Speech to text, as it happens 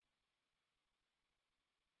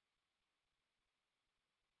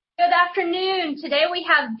Good afternoon. Today we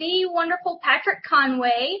have the wonderful Patrick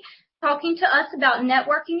Conway talking to us about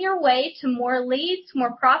networking your way to more leads,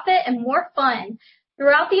 more profit, and more fun.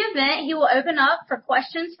 Throughout the event, he will open up for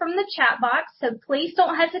questions from the chat box, so please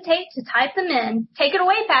don't hesitate to type them in. Take it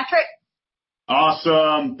away, Patrick.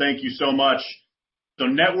 Awesome. Thank you so much. So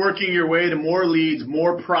networking your way to more leads,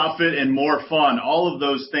 more profit, and more fun. All of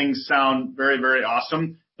those things sound very, very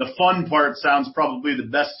awesome. The fun part sounds probably the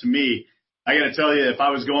best to me. I got to tell you, if I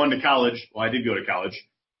was going to college, well, I did go to college.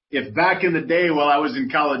 If back in the day while I was in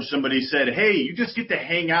college, somebody said, hey, you just get to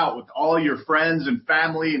hang out with all your friends and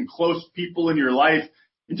family and close people in your life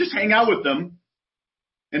and just hang out with them,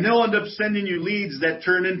 and they'll end up sending you leads that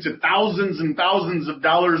turn into thousands and thousands of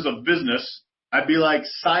dollars of business, I'd be like,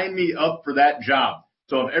 sign me up for that job.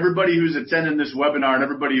 So if everybody who's attending this webinar and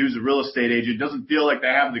everybody who's a real estate agent doesn't feel like they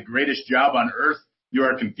have the greatest job on earth, you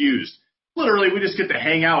are confused. Literally, we just get to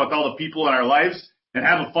hang out with all the people in our lives and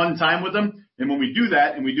have a fun time with them. And when we do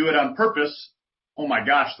that and we do it on purpose, oh my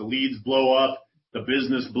gosh, the leads blow up, the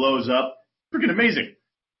business blows up. Freaking amazing.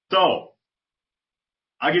 So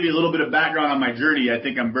I'll give you a little bit of background on my journey. I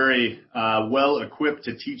think I'm very well equipped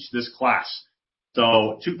to teach this class.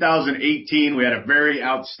 So 2018, we had a very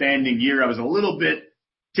outstanding year. I was a little bit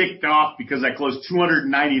ticked off because I closed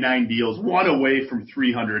 299 deals, one away from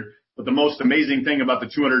 300. But the most amazing thing about the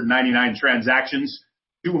 299 transactions,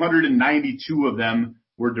 292 of them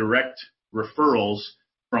were direct referrals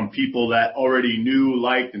from people that already knew,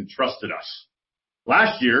 liked, and trusted us.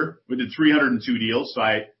 Last year, we did 302 deals, so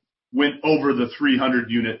I went over the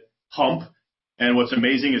 300-unit hump. And what's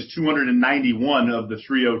amazing is 291 of the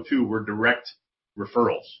 302 were direct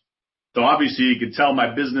referrals. So obviously, you can tell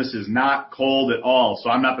my business is not cold at all. So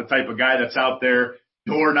I'm not the type of guy that's out there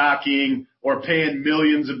door knocking or paying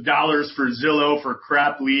millions of dollars for Zillow for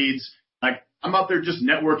crap leads. Like, I'm out there just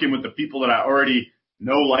networking with the people that I already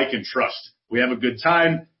know, like, and trust. We have a good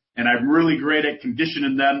time, and I'm really great at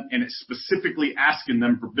conditioning them and specifically asking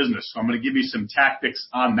them for business. So I'm going to give you some tactics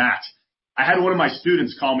on that. I had one of my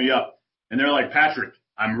students call me up, and they're like, Patrick,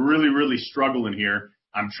 I'm really, really struggling here.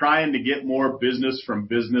 I'm trying to get more business from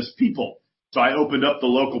business people. So I opened up the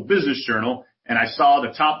local business journal, and I saw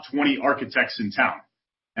the top 20 architects in town.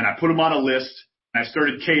 And I put them on a list, and I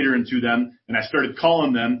started catering to them, and I started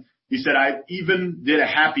calling them. He said I even did a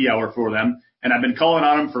happy hour for them, and I've been calling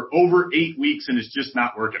on them for over 8 weeks, and it's just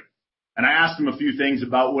not working. And I asked him a few things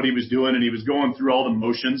about what he was doing, and he was going through all the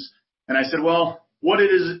motions. And I said, well, what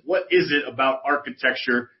is it about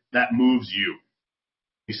architecture that moves you?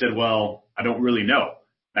 He said, well, I don't really know.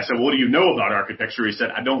 I said, well, what do you know about architecture? He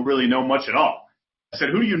said, I don't really know much at all. I said,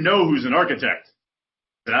 who do you know who's an architect?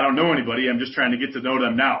 He said, I don't know anybody. I'm just trying to get to know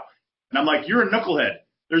them now. And I'm like, you're a knucklehead.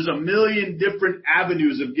 There's a million different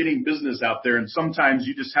avenues of getting business out there, and sometimes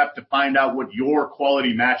you just have to find out what your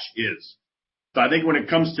quality match is. So I think when it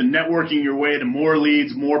comes to networking your way to more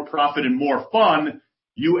leads, more profit, and more fun,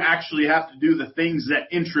 you actually have to do the things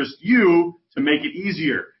that interest you to make it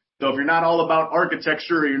easier. So if you're not all about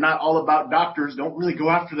architecture or you're not all about doctors, don't really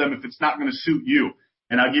go after them if it's not going to suit you.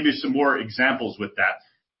 And I'll give you some more examples with that.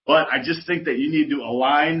 But I just think that you need to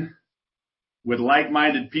align with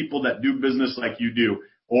like-minded people that do business like you do,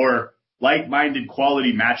 or like-minded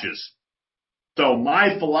quality matches. So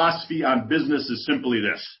my philosophy on business is simply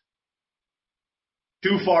this.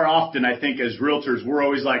 Too far often, I think, as realtors, we're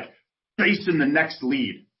always like chasing the next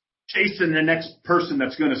lead, chasing the next person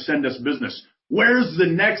that's going to send us business. Where's the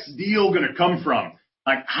next deal going to come from?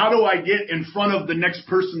 Like, how do I get in front of the next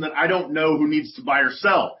person that I don't know who needs to buy or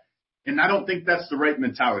sell? And I don't think that's the right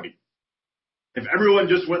mentality. If everyone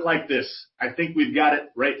just went like this, I think we've got it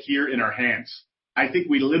right here in our hands. I think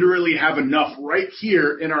we literally have enough right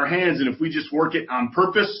here in our hands, and if we just work it on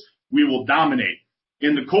purpose, we will dominate.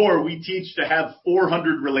 In the core, we teach to have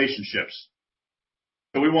 400 relationships.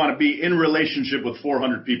 So we want to be in relationship with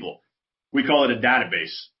 400 people. We call it a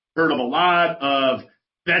database. Heard of a lot of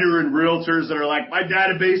veteran realtors that are like, my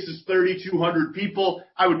database is 3,200 people.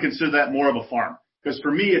 I would consider that more of a farm. Because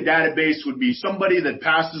for me, a database would be somebody that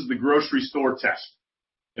passes the grocery store test.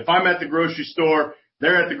 If I'm at the grocery store,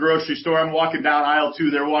 they're at the grocery store, I'm walking down aisle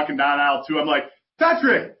 2, they're walking down aisle 2, I'm like,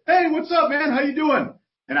 Patrick, hey, what's up, man? How you doing?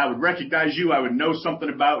 And I would recognize you. I would know something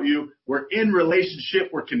about you. We're in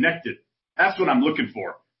relationship. We're connected. That's what I'm looking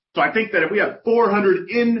for. So I think that if we have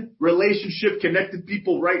 400 in relationship connected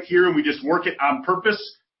people right here and we just work it on purpose,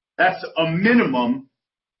 that's a minimum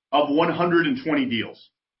of 120 deals.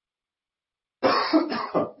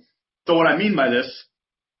 So what I mean by this,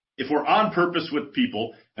 if we're on purpose with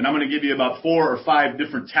people, and I'm going to give you about 4 or 5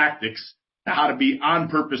 different tactics to how to be on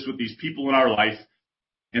purpose with these people in our life,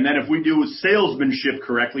 And then if we do salesmanship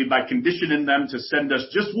correctly by conditioning them to send us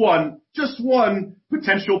just one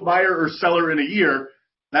potential buyer or seller in a year,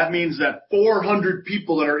 that means that 400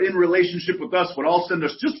 people that are in relationship with us would all send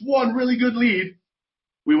us just one really good lead.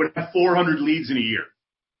 We would have 400 leads in a year.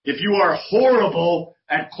 If you are horrible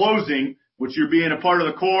at closing, which you're being a part of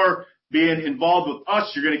the core, being involved with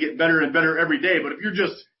us, you're going to get better and better every day. But if you're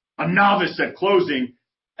just a novice at closing,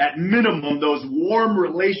 at minimum, those warm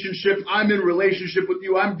relationships, I'm in relationship with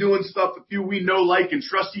you, I'm doing stuff with you, we know, like, and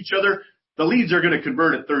trust each other, the leads are going to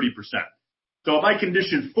convert at 30%. So if I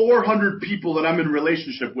condition 400 people that I'm in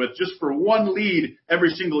relationship with just for one lead every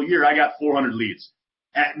single year, I got 400 leads.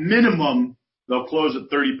 At minimum, they'll close at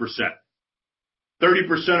 30%.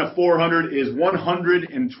 30% of 400 is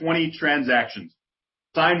 120 transactions.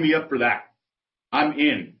 Sign me up for that. I'm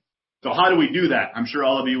in. So how do we do that? I'm sure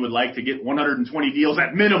all of you would like to get 120 deals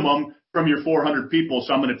at minimum from your 400 people,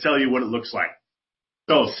 so I'm going to tell you what it looks like.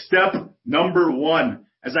 So step number 1.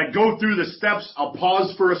 As I go through the steps, I'll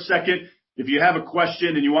pause for a second. If you have a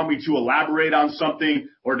question and you want me to elaborate on something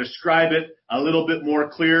or describe it a little bit more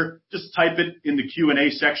clear, just type it in the Q&A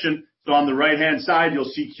section. So on the right-hand side, you'll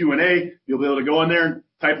see Q&A. You'll be able to go in there and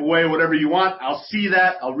type away whatever you want. I'll see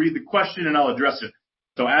that. I'll read the question and I'll address it.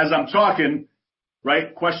 So as I'm talking,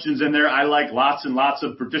 right, questions in there, I like lots and lots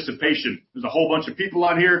of participation. There's a whole bunch of people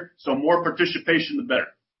on here, so more participation, the better.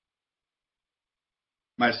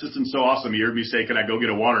 My assistant's so awesome. He heard me say, can I go get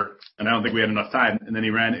a water? And I don't think we had enough time. And then he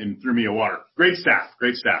ran and threw me a water. Great staff.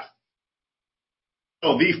 Great staff.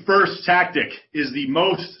 So the first tactic is the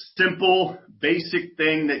most simple, basic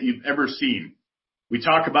thing that you've ever seen. We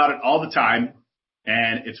talk about it all the time,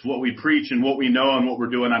 and it's what we preach and what we know and what we're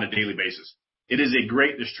doing on a daily basis. It is a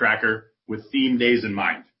greatness tracker with theme days in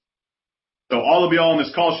mind. So all of y'all on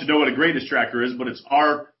this call should know what a greatness tracker is, but it's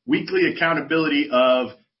our weekly accountability of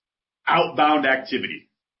outbound activity.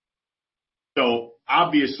 So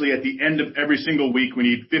obviously at the end of every single week, we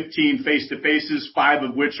need 15 face-to-faces, 5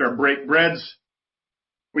 of which are break breads.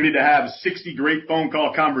 We need to have 60 great phone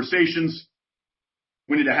call conversations.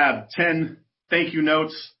 We need to have 10 thank you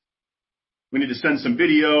notes. We need to send some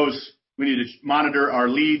videos. We need to monitor our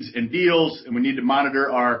leads and deals, and we need to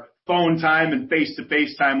monitor our phone time and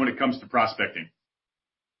face-to-face time when it comes to prospecting.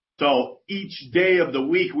 So each day of the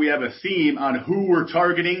week, we have a theme on who we're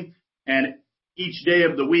targeting, and each day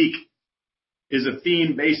of the week is a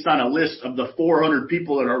theme based on a list of the 400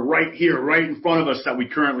 people that are right here, right in front of us that we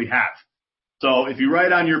currently have. So if you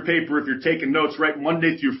write on your paper, if you're taking notes, write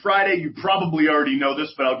Monday through Friday. You probably already know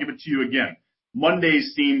this, but I'll give it to you again.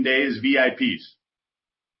 Monday's theme day is VIPs.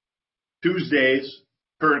 Tuesdays,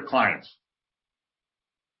 current clients.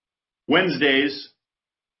 Wednesdays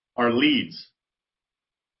are leads.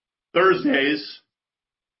 Thursdays,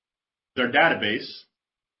 their database.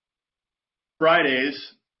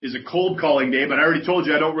 Fridays is a cold calling day, but I already told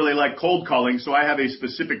you I don't really like cold calling, so I have a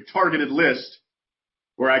specific targeted list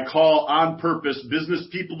where I call on purpose business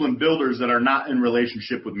people and builders that are not in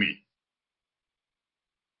relationship with me.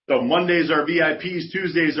 So Mondays are VIPs,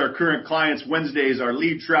 Tuesdays are current clients, Wednesdays are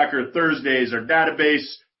lead tracker, Thursdays are database,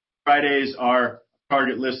 Fridays are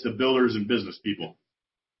target list of builders and business people.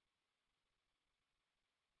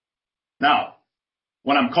 Now,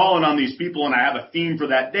 when I'm calling on these people and I have a theme for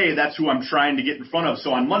that day, that's who I'm trying to get in front of.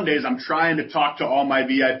 So on Mondays, I'm trying to talk to all my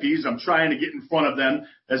VIPs. I'm trying to get in front of them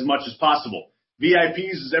as much as possible.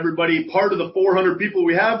 VIPs is everybody part of the 400 people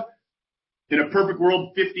we have. In a perfect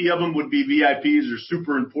world, 50 of them would be VIPs. They're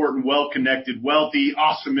super important, well-connected, wealthy,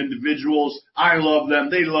 awesome individuals. I love them.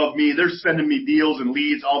 They love me. They're sending me deals and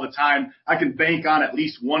leads all the time. I can bank on at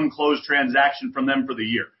least one closed transaction from them for the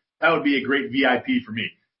year. That would be a great VIP for me.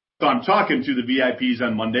 So I'm talking to the VIPs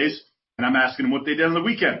on Mondays, and I'm asking them what they did on the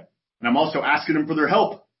weekend. And I'm also asking them for their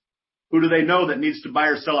help. Who do they know that needs to buy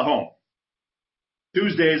or sell a home?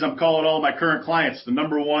 Tuesdays, I'm calling all of my current clients. The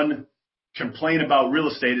number one complaint about real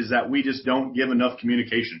estate is that we just don't give enough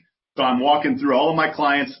communication. So I'm walking through all of my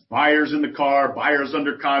clients, buyers in the car, buyers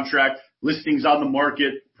under contract, listings on the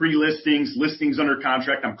market, pre-listings, listings under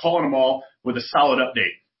contract. I'm calling them all with a solid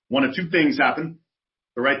update. One of two things happen.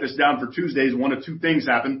 To write this down for Tuesdays, one of two things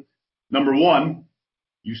happen. Number one,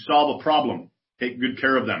 you solve a problem. Take good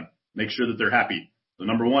care of them. Make sure that they're happy. So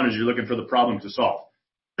number one is you're looking for the problem to solve.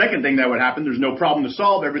 Second thing that would happen, there's no problem to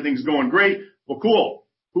solve. Everything's going great. Well, cool.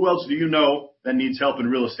 Who else do you know that needs help in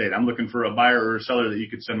real estate? I'm looking for a buyer or a seller that you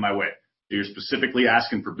could send my way. So you're specifically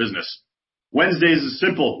asking for business. Wednesdays is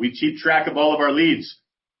simple. We keep track of all of our leads.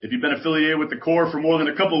 If you've been affiliated with the core for more than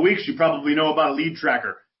a couple of weeks, you probably know about a lead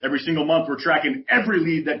tracker. Every single month, we're tracking every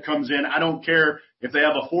lead that comes in. I don't care if they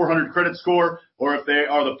have a 400 credit score or if they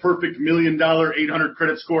are the perfect $1 million 800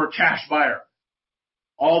 credit score cash buyer.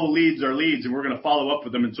 all the leads are leads, and we're going to follow up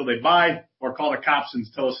with them until they buy or call the cops and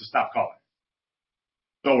tell us to stop calling.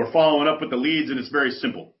 So we're following up with the leads, and it's very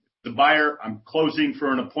simple. The buyer, I'm closing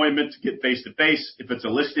for an appointment to get face-to-face. If it's a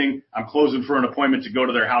listing, I'm closing for an appointment to go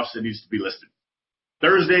to their house that needs to be listed.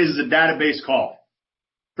 Thursdays is a database call.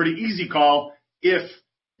 Pretty easy call if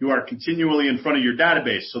you are continually in front of your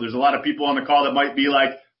database. So there's a lot of people on the call that might be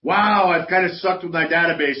like, wow, I've kind of sucked with my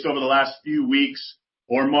database over the last few weeks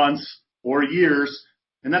or months or years,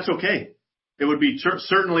 and that's okay. It would be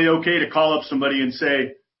certainly okay to call up somebody and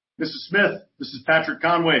say, Mrs. Smith, this is Patrick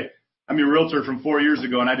Conway. I'm your realtor from 4 years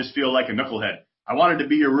ago, and I just feel like a knucklehead. I wanted to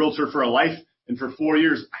be your realtor for a life, and for 4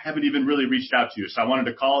 years, I haven't even really reached out to you, so I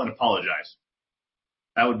wanted to call and apologize.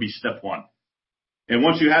 That would be step one. And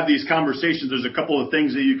once you have these conversations, there's a couple of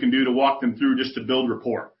things that you can do to walk them through just to build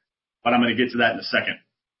rapport, but I'm going to get to that in a second.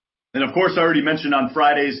 And, of course, I already mentioned on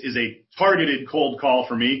Fridays is a targeted cold call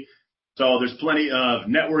for me. So there's plenty of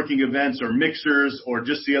networking events or mixers, or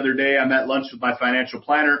just the other day I'm at lunch with my financial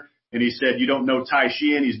planner, and he said, you don't know Ty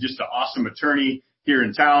Sheehan. He's just an awesome attorney here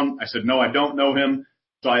in town. I said, no, I don't know him.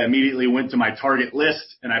 So I immediately went to my target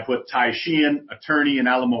list, and I put Ty Sheehan, attorney in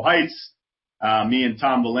Alamo Heights. Me and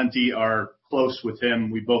Tom Valenti are close with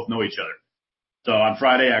him. We both know each other. So on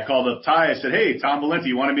Friday, I called up Ty. I said, hey, Tom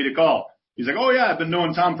Valenti wanted me to call. He's like, oh, yeah, I've been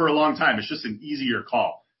knowing Tom for a long time. It's just an easier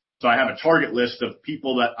call. So I have a target list of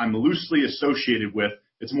people that I'm loosely associated with.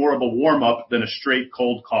 It's more of a warm-up than a straight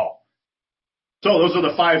cold call. So those are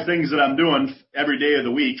the 5 things that I'm doing every day of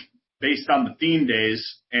the week based on the theme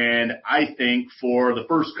days. And I think for the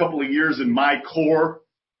first couple of years in my core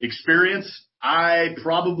experience, I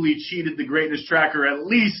probably cheated the greatness tracker at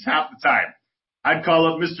least half the time. I'd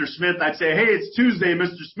call up Mr. Smith. I'd say, hey, it's Tuesday,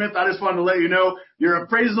 Mr. Smith. I just wanted to let you know your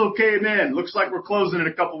appraisal came in. Looks like we're closing in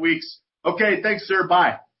a couple weeks. Okay, thanks, sir.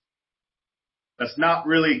 Bye. That's not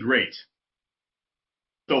really great.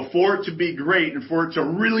 So for it to be great and for it to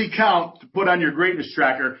really count to put on your greatness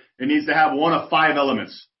tracker, it needs to have one of 5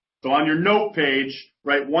 elements. So on your note page,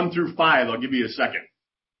 write 1 through 5. I'll give you a second.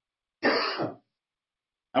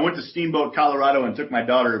 I went to Steamboat, Colorado, and took my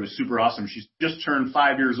daughter. It was super awesome. She's just turned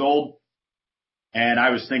 5 years old. And I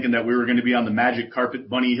was thinking that we were going to be on the magic carpet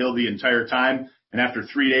bunny hill the entire time. And after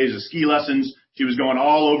 3 days of ski lessons, she was going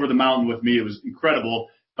all over the mountain with me. It was incredible.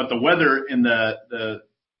 But the weather and the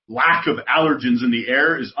lack of allergens in the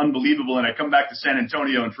air is unbelievable. And I come back to San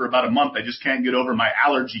Antonio, and for about a month, I just can't get over my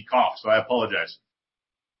allergy cough. So I apologize.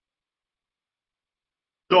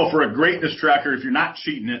 So for a greatness tracker, if you're not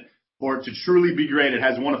cheating it, for it to truly be great, it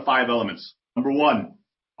has one of 5 elements. Number 1,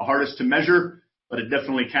 the hardest to measure, but it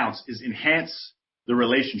definitely counts, is enhance the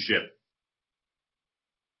relationship.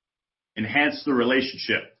 Enhance the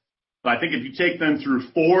relationship. So I think if you take them through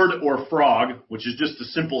FORD or FROG, which is just a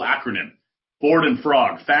simple acronym, FORD and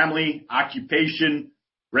FROG, family, occupation,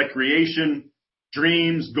 recreation,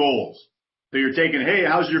 dreams, goals. So you're taking, hey,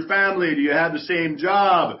 how's your family? Do you have the same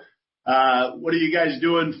job? What are you guys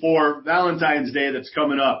doing for Valentine's Day that's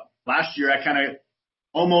coming up? Last year, I kind of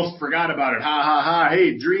almost forgot about it. Ha, ha, ha.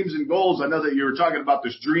 Hey, dreams and goals. I know that you were talking about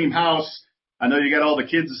this dream house. I know you got all the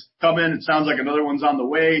kids coming. It sounds like another one's on the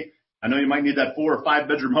way. I know you might need that 4 or 5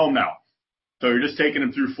 bedroom home now. So you're just taking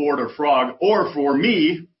them through FORD or FROG. Or for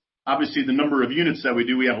me, obviously the number of units that we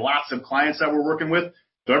do, we have lots of clients that we're working with.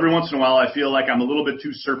 So every once in a while, I feel like I'm a little bit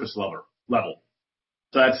too surface level.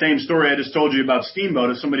 So that same story I just told you about Steamboat,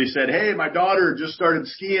 if somebody said, hey, my daughter just started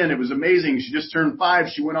skiing. It was amazing. She just turned 5.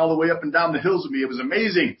 She went all the way up and down the hills with me. It was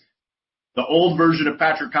amazing. The old version of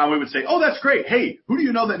Patrick Conway would say, oh, that's great. Hey, who do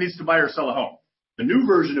you know that needs to buy or sell a home? The new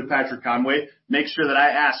version of Patrick Conway makes sure that I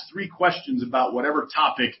ask 3 questions about whatever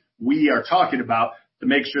topic we are talking about to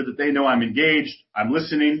make sure that they know I'm engaged, I'm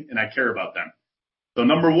listening, and I care about them. So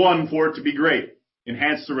number 1, for it to be great,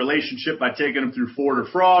 enhance the relationship by taking them through FORD or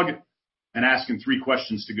FROG and asking 3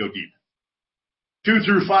 questions to go deep. 2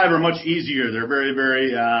 through 5 are much easier. They're very,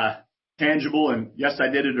 very tangible, and yes, I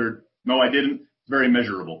did it, or no, I didn't. It's very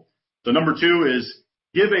measurable. So number 2 is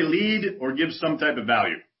give a lead or give some type of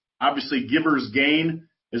value. Obviously, givers gain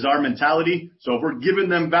is our mentality. So if we're giving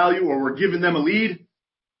them value or we're giving them a lead,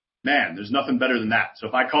 man, there's nothing better than that. So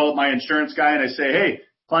if I call up my insurance guy and I say, hey,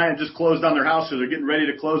 client just closed on their house, so they're getting ready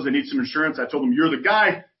to close, they need some insurance. I told them, you're the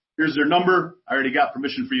guy. Here's their number. I already got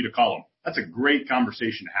permission for you to call them. That's a great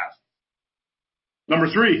conversation to have.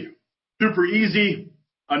 Number 3, super easy,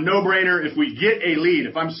 a no-brainer. If we get a lead,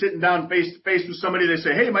 if I'm sitting down face-to-face with somebody, they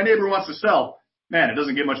say, hey, my neighbor wants to sell. Man, it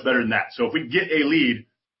doesn't get much better than that. So if we get a lead,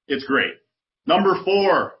 it's great. Number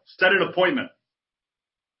 4, set an appointment.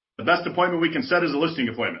 The best appointment we can set is a listing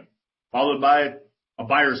appointment, followed by a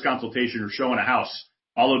buyer's consultation or showing a house,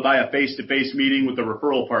 followed by a face-to-face meeting with a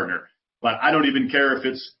referral partner. But I don't even care if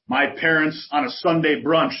it's my parents on a Sunday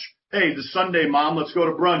brunch. Hey, this Sunday, Mom, let's go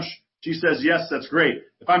to brunch. She says, yes, that's great.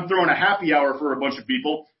 If I'm throwing a happy hour for a bunch of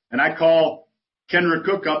people and I call Kendra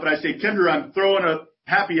Cook up and I say, Kendra, I'm throwing a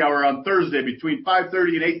happy hour on Thursday between 5:30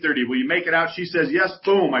 and 8:30. Will you make it out? She says, yes,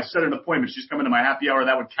 boom. I set an appointment. She's coming to my happy hour.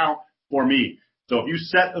 That would count for me. So if you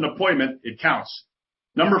set an appointment, it counts.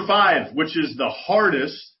 Number 5, which is the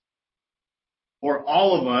hardest for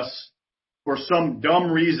all of us for some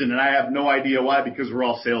dumb reason, and I have no idea why because we're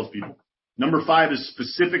all salespeople. Number 5 is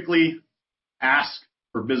specifically ask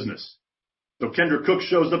for business. So Kendra Cook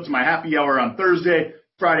shows up to my happy hour on Thursday.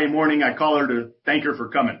 Friday morning, I call her to thank her for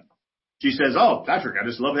coming. She says, oh, Patrick, I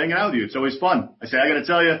just love hanging out with you. It's always fun. I say, I got to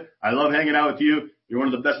tell you, I love hanging out with you. You're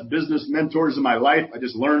one of the best business mentors in my life. I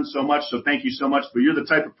just learned so much, so thank you so much. But you're the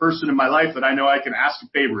type of person in my life that I know I can ask a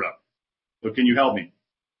favor of. So can you help me?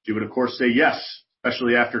 She would, of course, say yes,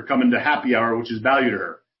 especially after coming to happy hour, which is value to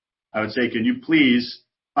her. I would say, can you please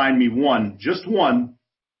find me one, just one,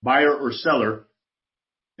 buyer or seller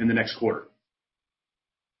in the next quarter?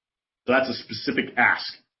 So that's a specific ask.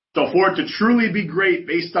 So for it to truly be great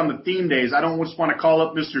based on the theme days, I don't just want to call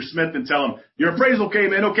up Mr. Smith and tell him, your appraisal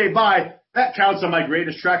came in, okay, bye. That counts on my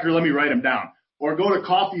greatest tracker. Let me write him down. Or go to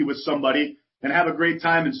coffee with somebody and have a great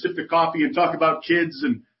time and sip the coffee and talk about kids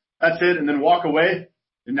and that's it, and then walk away.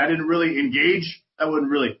 And I didn't really engage. That wouldn't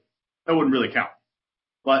really count.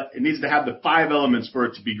 But it needs to have the 5 elements for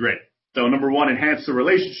it to be great. So number 1, enhance the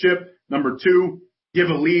relationship. Number 2, give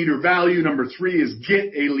a lead or value. Number 3 is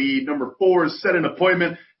get a lead. Number 4 is set an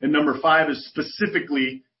appointment. And number 5 is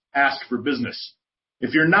specifically ask for business.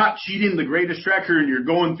 If you're not cheating the greatest tracker and you're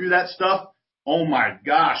going through that stuff, oh my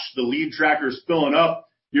gosh, the lead tracker is filling up.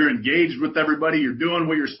 You're engaged with everybody. You're doing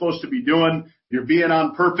what you're supposed to be doing. You're being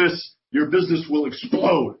on purpose. Your business will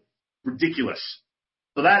explode. Ridiculous.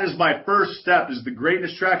 So that is my first step, is the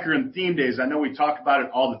greatness tracker and theme days. I know we talk about it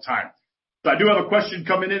all the time. So I do have a question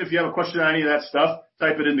coming in. If you have a question on any of that stuff,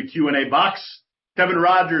 type it in the Q&A box. Kevin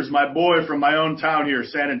Rogers, my boy from my own town here,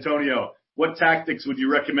 San Antonio. What tactics would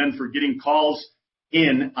you recommend for getting calls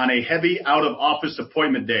in on a heavy out-of-office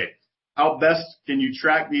appointment day? How best can you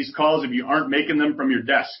track these calls if you aren't making them from your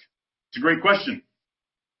desk? It's a great question.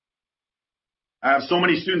 I have so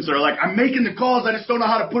many students that are like, I'm making the calls, I just don't know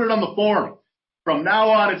how to put it on the form. From now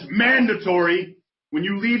on, it's mandatory. When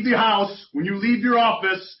you leave the house, when you leave your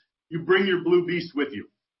office, you bring your Blue Beast with you.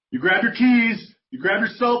 You grab your keys, you grab your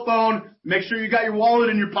cell phone, make sure you got your wallet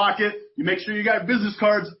in your pocket, you make sure you got your business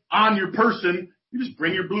cards on your person, you just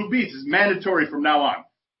bring your Blue Beast. It's mandatory from now on.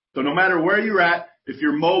 So no matter where you're at, if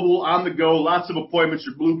you're mobile, on the go, lots of appointments,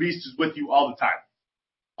 your Blue Beast is with you all the time.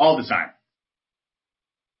 All the time.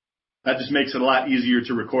 That just makes it a lot easier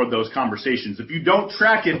to record those conversations. If you don't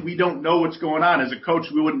track it, we don't know what's going on. As a coach,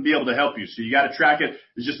 we wouldn't be able to help you. So you got to track it.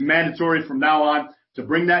 It's just mandatory from now on to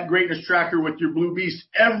bring that greatness tracker with your Blue Beast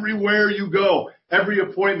everywhere you go. Every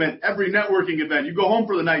appointment, every networking event. You go home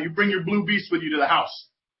for the night, you bring your Blue Beast with you to the house.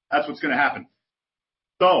 That's what's going to happen.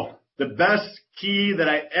 So the best key that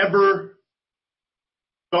I ever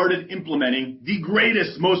started implementing, the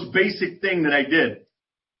greatest, most basic thing that I did.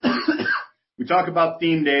 We talk about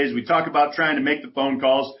theme days. We talk about trying to make the phone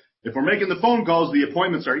calls. If we're making the phone calls, the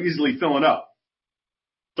appointments are easily filling up.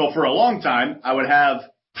 So for a long time, I would have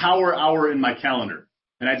power hour in my calendar.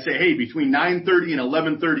 And I'd say, hey, between 9:30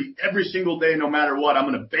 and 11:30 every single day, no matter what, I'm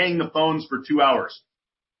going to bang the phones for 2 hours.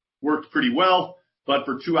 Worked pretty well, but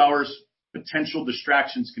for 2 hours, potential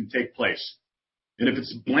distractions can take place. And if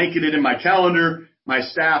it's blanketed in my calendar, my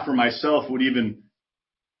staff or myself would even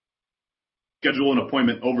schedule an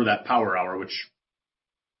appointment over that power hour, which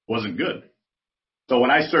wasn't good. So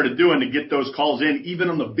what I started doing to get those calls in,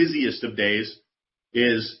 even on the busiest of days,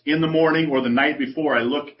 is in the morning or the night before, I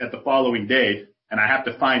look at the following day and I have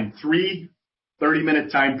to find 3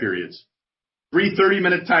 30-minute time periods. 3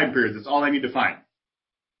 30-minute time periods. That's all I need to find.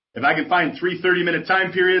 If I can find 3 30-minute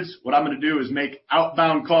time periods, what I'm going to do is make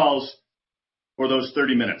outbound calls for those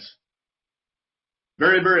 30 minutes.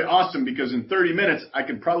 Very, very awesome, because in 30 minutes, I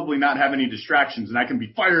can probably not have any distractions and I can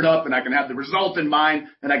be fired up and I can have the result in mind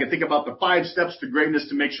and I can think about the 5 steps to greatness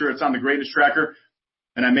to make sure it's on the greatness tracker,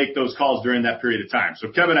 and I make those calls during that period of time. So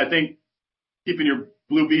Kevin, I think keeping your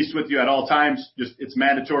Blue Beast with you at all times, it's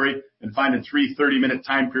mandatory, and finding 3 30-minute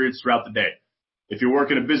time periods throughout the day. If you're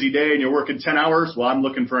working a busy day and you're working 10 hours, well, I'm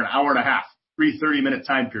looking for an hour and a half, 3 30-minute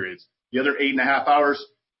time periods. The other 8.5 hours,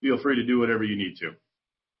 feel free to do whatever you need to.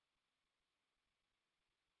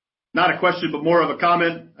 Not a question, but more of a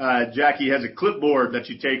comment. Jackie has a clipboard that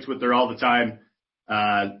she takes with her all the time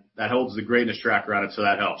that holds the greatness tracker on it, so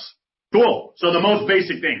that helps. Cool. So the most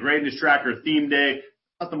basic thing, greatness tracker, theme day,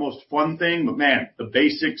 Not the most fun thing, but man, the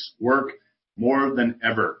basics work more than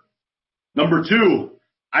ever. Number 2,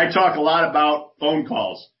 I talk a lot about phone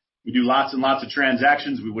calls. We do lots and lots of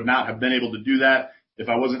transactions. We would not have been able to do that if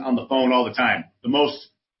I wasn't on the phone all the time. The most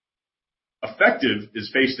effective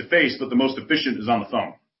is face-to-face, but the most efficient is on the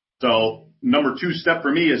phone. So number 2 step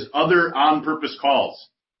for me is other on-purpose calls.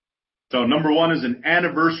 So number 1 is an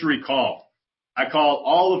anniversary call. I call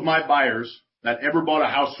all of my buyers that ever bought a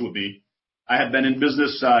house with me. I have been in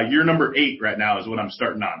business year number 8 right now is what I'm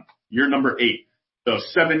starting on. Year number 8. So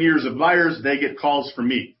 7 years of buyers, they get calls from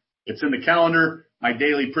me. It's in the calendar. My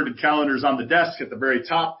daily printed calendar is on the desk at the very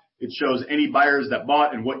top. It shows any buyers that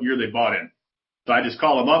bought and what year they bought in. So I just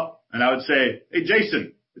call them up and I would say, hey,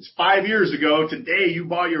 Jason, it's 5 years ago. Today you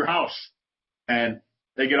bought your house. And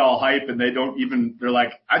they get all hype and they're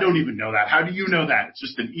like, I don't even know that. How do you know that? It's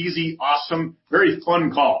just an easy, awesome, very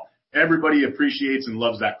fun call. Everybody appreciates and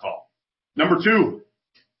loves that call. Number 2,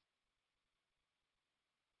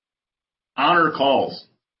 honor calls.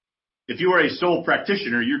 If you are a sole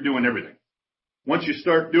practitioner, you're doing everything. Once you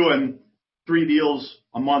start doing 3 deals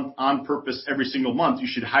a month on purpose every single month, you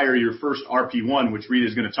should hire your first RP1, which Rita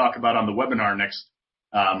is going to talk about on the webinar next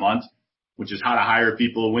month, which is how to hire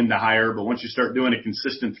people, when to hire. But once you start doing a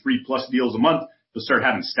consistent 3+ deals a month, you'll start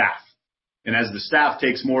having staff. And as the staff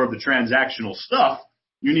takes more of the transactional stuff,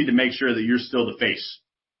 you need to make sure that you're still the face.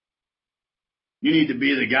 You need to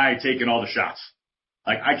be the guy taking all the shots.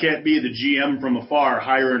 Like, I can't be the GM from afar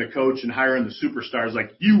hiring a coach and hiring the superstars.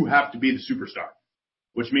 Like, you have to be the superstar,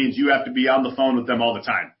 which means you have to be on the phone with them all the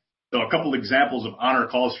time. So a couple examples of honor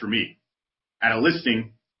calls for me. At a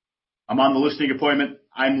listing, I'm on the listing appointment.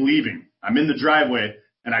 I'm leaving. I'm in the driveway,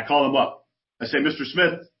 and I call them up. I say, Mr.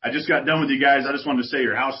 Smith, I just got done with you guys. I just wanted to say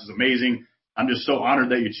your house is amazing. I'm just so honored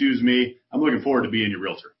that you choose me. I'm looking forward to being your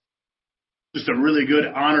realtor. Just a really good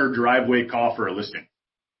honor driveway call for a listing.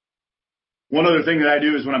 One other thing that I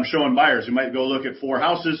do is when I'm showing buyers who might go look at 4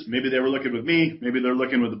 houses, maybe they were looking with me, maybe they're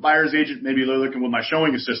looking with the buyer's agent, maybe they're looking with my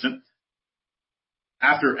showing assistant.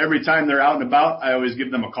 After every time they're out and about, I always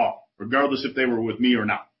give them a call, regardless if they were with me or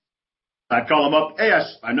not. I'd call them up. Hey,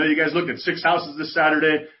 yes, I know you guys looked at 6 houses this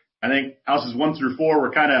Saturday. I think houses 1 through 4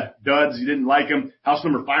 were kind of duds. You didn't like them. House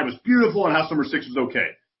number 5 was beautiful, and house number 6 was okay.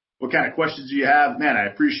 What kind of questions do you have? Man, I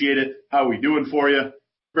appreciate it. How are we doing for you?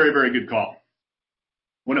 Very, very good call.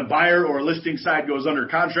 When a buyer or a listing side goes under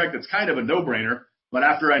contract, it's kind of a no-brainer. But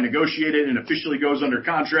after I negotiate it and officially goes under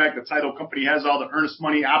contract, the title company has all the earnest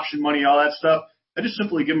money, option money, all that stuff, I just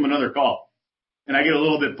simply give them another call. And I get a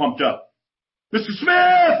little bit pumped up. Mr.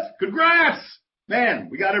 Smith, congrats! Man,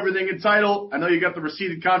 we got everything in title. I know you got the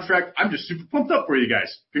receipted contract. I'm just super pumped up for you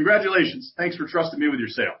guys. Congratulations. Thanks for trusting me with your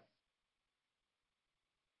sale.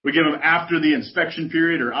 We give them after the inspection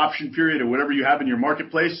period or option period or whatever you have in your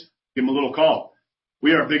marketplace, give them a little call.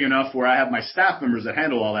 We are big enough where I have my staff members that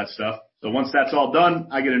handle all that stuff. So once that's all done,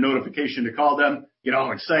 I get a notification to call them, get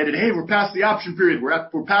all excited. Hey, we're past the option period.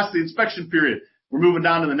 We're past the inspection period. We're moving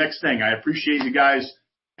down to the next thing. I appreciate you guys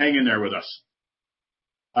hanging there with us.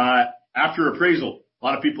 After appraisal, a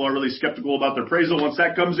lot of people are really skeptical about their appraisal. Once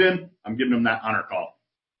that comes in, I'm giving them that honor call.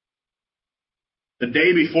 The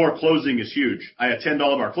day before closing is huge. I attend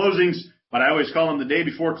all of our closings, but I always call them the day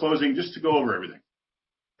before closing just to go over everything.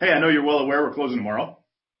 Hey, I know you're well aware we're closing tomorrow,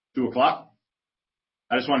 2 o'clock.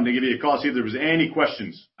 I just wanted to give you a call, see if there was any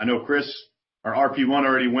questions. I know Chris, our RP1,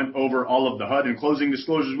 already went over all of the HUD and closing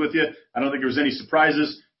disclosures with you. I don't think there was any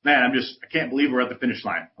surprises. Man, I can't believe we're at the finish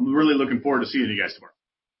line. I'm really looking forward to seeing you guys tomorrow.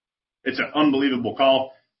 It's an unbelievable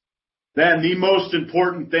call. Then the most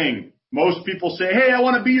important thing, most people say, hey, I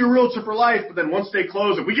want to be your realtor for life. But then once they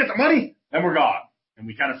close and we get the money, then we're gone. And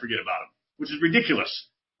we kind of forget about them, which is ridiculous.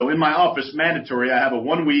 So in my office, mandatory, I have a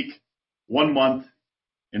 1 week, 1 month,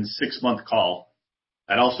 and 6-month call.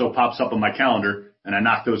 That also pops up on my calendar, and I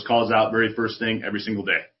knock those calls out very first thing every single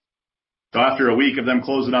day. So after a week of them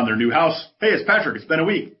closing on their new house, hey, it's Patrick. It's been a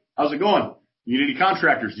week. How's it going? Do you need any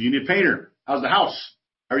contractors? Do you need a painter? How's the house?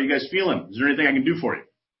 How are you guys feeling? Is there anything I can do for you?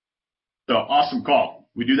 So awesome call.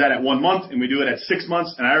 We do that at 1 month, and we do it at 6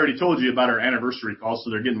 months, and I already told you about our anniversary call, so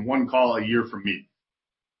they're getting 1 call a year from me.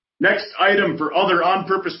 Next item for other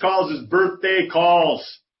on-purpose calls is birthday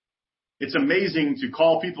calls. It's amazing to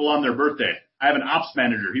call people on their birthday. I have an ops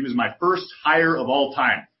manager. He was my first hire of all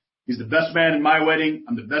time. He's the best man in my wedding.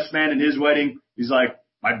 I'm the best man in his wedding. He's like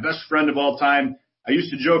my best friend of all time. I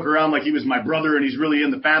used to joke around like he was my brother and he's really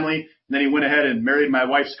in the family. And then he went ahead and married my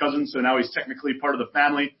wife's cousin, so now he's technically part of the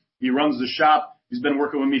family. He runs the shop. He's been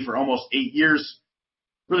working with me for almost 8 years.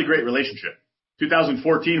 Really great relationship.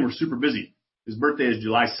 2014, we're super busy. His birthday is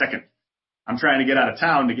July 2nd. I'm trying to get out of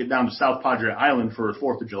town to get down to South Padre Island for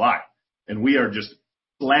 4th of July. And we are just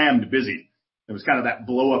slammed busy. It was kind of that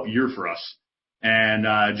blow up year for us. And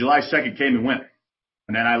July 2nd came and went.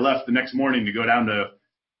 And then I left the next morning to go down to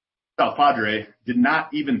South Padre, did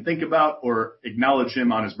not even think about or acknowledge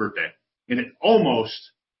him on his birthday. And it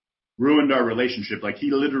almost ruined our relationship. Like,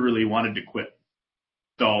 he literally wanted to quit.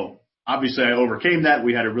 So obviously I overcame that.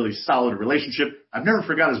 We had a really solid relationship. I've never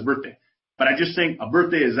forgot his birthday, but I just think a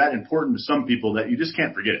birthday is that important to some people that you just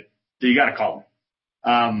can't forget it. So you got to call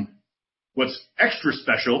him. What's extra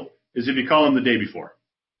special is if you call him the day before.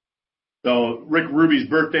 So Rick Ruby's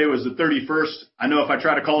birthday was the 31st. I know if I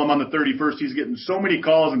try to call him on the 31st, he's getting so many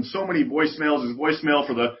calls and so many voicemails. His voicemail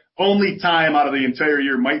for the only time out of the entire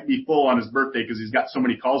year might be full on his birthday because he's got so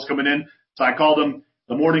many calls coming in. So I called him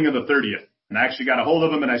the morning of the 30th, and I actually got a hold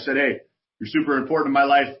of him, and I said, hey, you're super important in my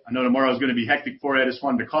life. I know tomorrow is going to be hectic for you. I just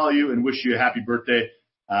wanted to call you and wish you a happy birthday.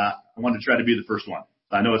 I wanted to try to be the first one.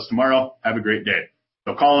 So I know it's tomorrow. Have a great day.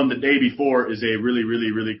 So calling the day before is a really,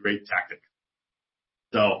 really, really great tactic.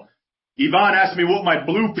 So Yvonne asked me what my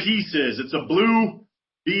blue piece is. It's a blue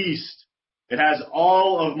beast. It has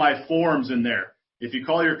all of my forms in there. If you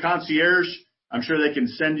call your concierge, I'm sure they can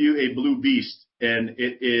send you a blue beast. And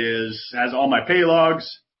it has all my pay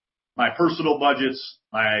logs, my personal budgets,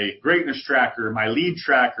 my greatness tracker, my lead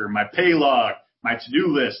tracker, my pay log, my to-do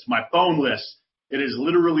list, my phone list. It is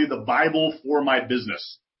literally the Bible for my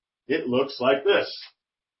business. It looks like this.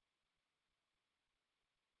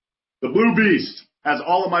 The Blue Beast has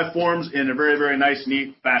all of my forms in a very, very nice,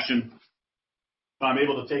 neat fashion. So I'm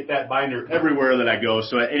able to take that binder everywhere that I go.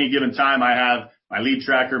 So at any given time, I have my lead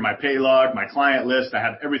tracker, my pay log, my client list. I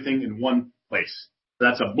have everything in one place. So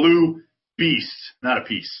that's a Blue Beast, not a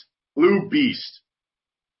piece. Blue Beast.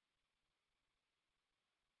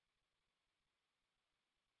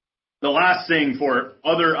 The last thing for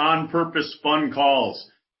other on-purpose fun calls.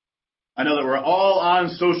 I know that we're all on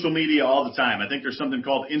social media all the time. I think there's something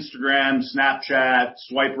called Instagram, Snapchat,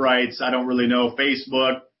 swipe rights. I don't really know,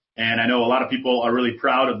 Facebook. And I know a lot of people are really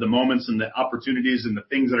proud of the moments and the opportunities and the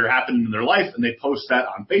things that are happening in their life, and they post that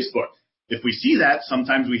on Facebook. If we see that,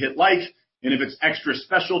 sometimes we hit like, and if it's extra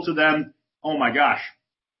special to them, oh my gosh,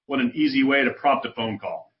 what an easy way to prompt a phone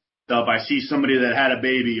call. So if I see somebody that had a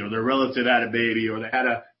baby or their relative had a baby or they had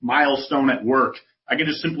a milestone at work, I can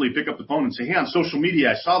just simply pick up the phone and say, hey, on social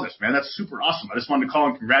media, I saw this, man. That's super awesome. I just wanted to call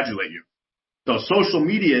and congratulate you. So social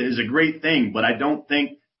media is a great thing, but I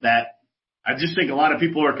just think a lot of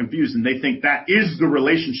people are confused and they think that is the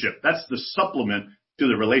relationship. That's the supplement to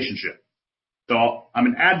the relationship. So I'm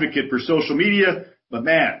an advocate for social media, but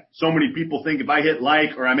man, so many people think if I hit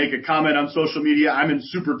like or I make a comment on social media, I'm in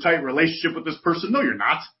super tight relationship with this person. No, you're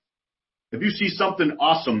not. If you see something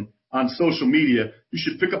awesome on social media, you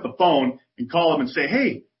should pick up the phone and call them and say,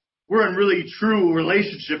 hey, we're in really true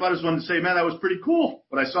relationship. I just wanted to say, man, that was pretty cool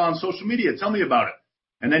what I saw on social media. Tell me about it.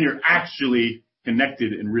 And then you're actually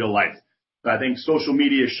connected in real life. So I think social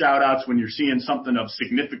media shout outs, when you're seeing something of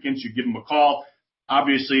significance, you give them a call.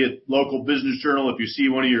 Obviously at local business journal, if you see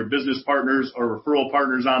one of your business partners or referral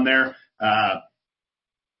partners on there,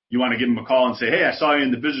 you want to give them a call and say, hey, I saw you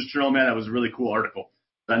in the business journal, man. That was a really cool article.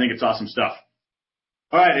 I think it's awesome stuff.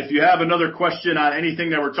 All right, if you have another question on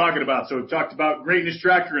anything that we're talking about, so we talked about Greatness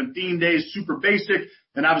Tracker and Theme Days, super basic,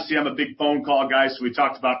 and obviously I'm a big phone call guy, so we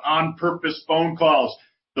talked about on-purpose phone calls.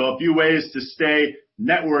 So a few ways to stay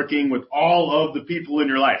networking with all of the people in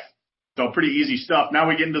your life. So pretty easy stuff. Now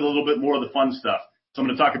we get into a little bit more of the fun stuff. So I'm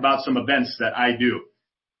going to talk about some events that I do.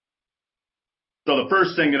 So the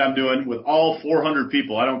first thing that I'm doing with all 400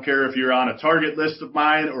 people, I don't care if you're on a target list of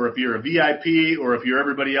mine or if you're a VIP or if you're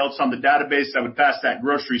everybody else on the database that would pass that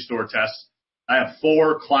grocery store test, I have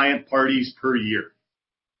 4 client parties per year.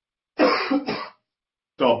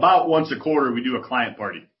 So about once a quarter, we do a client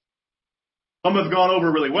party. Some have gone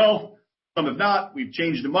over really well. Some have not. We've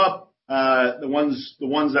changed them up. The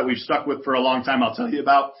ones that we've stuck with for a long time, I'll tell you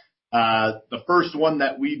about. The first one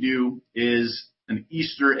that we do is an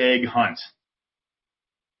Easter egg hunt.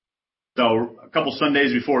 So a couple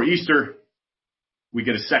Sundays before Easter, we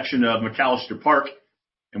get a section of McAllister Park,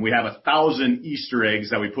 and we have 1,000 Easter eggs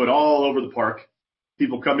that we put all over the park.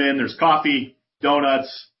 People come in, there's coffee,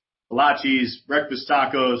 donuts, kolaches, breakfast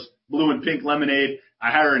tacos, blue and pink lemonade.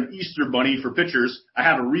 I hire an Easter bunny for pictures. I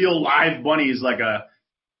have a real live bunnies, like a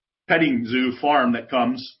petting zoo farm that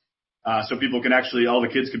comes, so people can actually, all the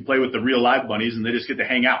kids can play with the real live bunnies, and they just get to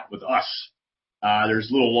hang out with us. There's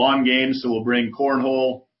little lawn games, so we'll bring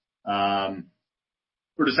cornhole.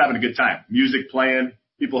 We're just having a good time. Music playing,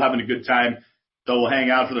 people having a good time. So we'll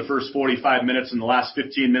hang out for the first 45 minutes, and the last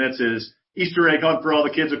 15 minutes is Easter egg hunt for all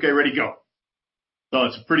the kids. Okay, ready, go. So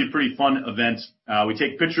it's a pretty fun event. We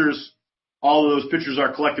take pictures. All of those pictures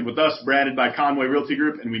are collected with us, branded by Conway Realty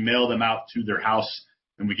Group, and we mail them out to their house,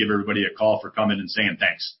 and we give everybody a call for coming and saying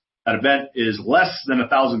thanks. That event is less than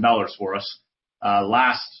 $1,000 for us.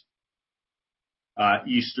 Last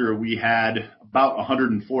Easter, we had about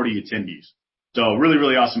 140 attendees. So really,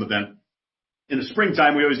 really awesome event. In the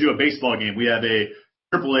springtime, we always do a baseball game. We have a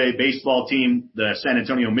AAA baseball team, the San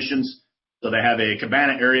Antonio Missions. So they have a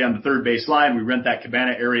cabana area on the third base line. We rent that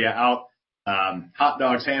cabana area out. Hot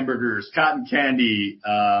dogs, hamburgers, cotton candy.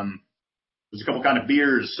 There's a couple kind of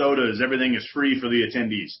beers, sodas. Everything is free for the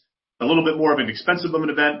attendees. A little bit more of an expensive of an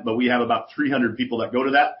event, but we have about 300 people that go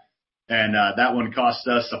to that. And that one costs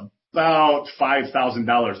us about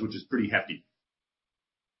 $5,000, which is pretty hefty.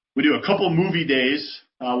 We do a couple movie days,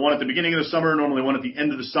 one at the beginning of the summer, normally one at the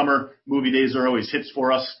end of the summer. Movie days are always hits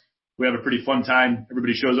for us. We have a pretty fun time.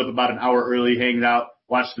 Everybody shows up about an hour early, hangs out,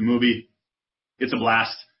 watch the movie. It's a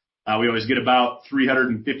blast. We always get about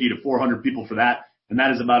 350 to 400 people for that, and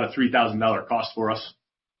that is about a $3,000 cost for us.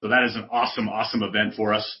 So that is an awesome, awesome event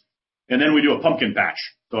for us. And then we do a pumpkin patch.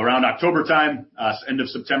 So around October time, end of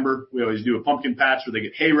September, we always do a pumpkin patch where they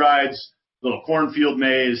get hay rides, little cornfield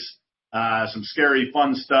maze, some scary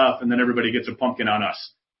fun stuff, and then everybody gets a pumpkin on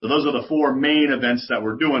us. So those are the 4 main events that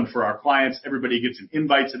we're doing for our clients. Everybody gets an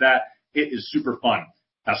invite to that. It is super fun.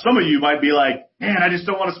 Now, some of you might be like, man, I just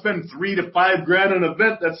don't want to spend $3,000 to $5,000 on an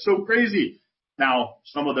event. That's so crazy. Now,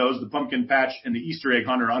 some of those, the pumpkin patch and the Easter egg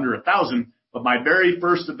hunt, are under $1,000, but my very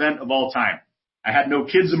first event of all time. I had no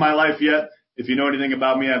kids in my life yet. If you know anything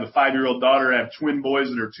about me, I have a 5-year-old daughter. I have twin boys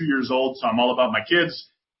that are 2 years old, so I'm all about my kids.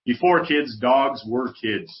 Before kids, dogs were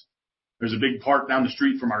kids. There's a big park down the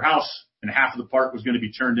street from our house, and half of the park was going to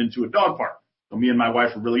be turned into a dog park. So me and my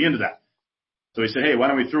wife were really into that. So he said, hey, why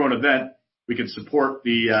don't we throw an event? We can support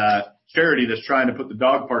the charity that's trying to put the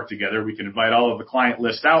dog park together. We can invite all of the client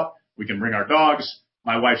list out. We can bring our dogs.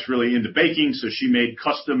 My wife's really into baking, so she made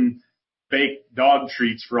custom baked dog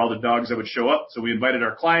treats for all the dogs that would show up. So we invited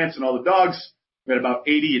our clients and all the dogs. We had about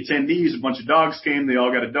 80 attendees. A bunch of dogs came. They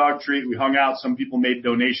all got a dog treat. We hung out. Some people made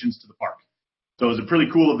donations to the park. So it was a pretty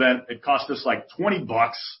cool event. It cost us like $20,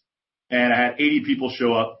 and I had 80 people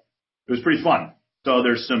show up. It was pretty fun. So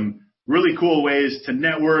there's some really cool ways to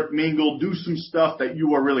network, mingle, do some stuff that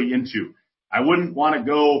you are really into. I wouldn't want to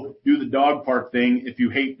go do the dog park thing if you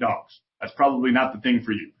hate dogs. That's probably not the thing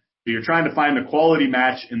for you. So you're trying to find a quality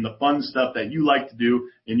match in the fun stuff that you like to do,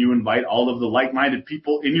 and you invite all of the like-minded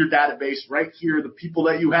people in your database right here, the people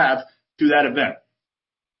that you have, to that event.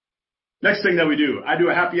 Next thing that we do, I do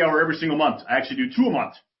a happy hour every single month. I actually do 2 a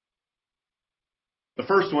month. The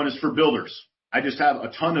first one is for builders. I just have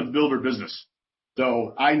a ton of builder business.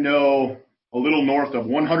 So I know a little north of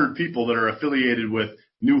 100 people that are affiliated with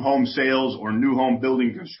new home sales or new home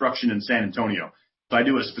building construction in San Antonio. So I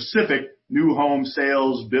do a specific new home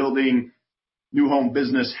sales, building, new home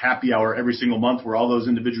business happy hour every single month where all those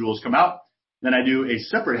individuals come out. Then I do a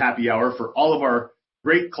separate happy hour for all of our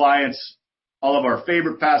great clients, all of our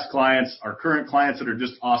favorite past clients, our current clients that are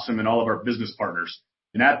just awesome, and all of our business partners.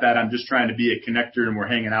 And at that, I'm just trying to be a connector, and we're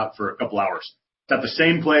hanging out for a couple hours. It's at the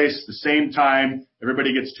same place, the same time.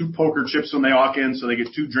 Everybody gets 2 poker chips when they walk in, so they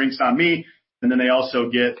get 2 drinks on me. And then they also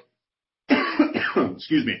get,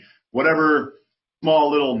 excuse me, whatever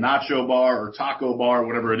small little nacho bar or taco bar,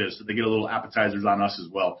 whatever it is. So they get a little appetizers on us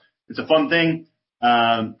as well. It's a fun thing.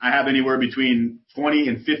 I have anywhere between 20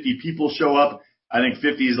 and 50 people show up. I think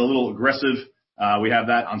 50 is a little aggressive. We have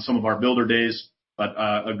that on some of our builder days, but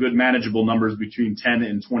a good manageable number is between 10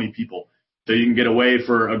 and 20 people. So you can get away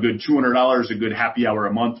for a good $200, a good happy hour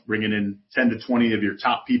a month, bringing in 10 to 20 of your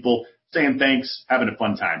top people, saying thanks, having a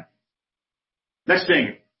fun time. Next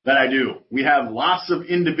thing that I do, we have lots of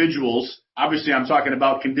individuals. Obviously, I'm talking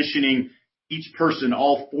about conditioning each person,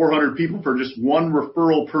 all 400 people, for just 1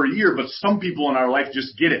 referral per year, but some people in our life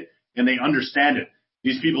just get it and they understand it.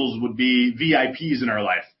 These people would be VIPs in our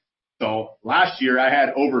life. So last year, I had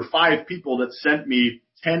over 5 people that sent me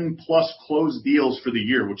 10 plus closed deals for the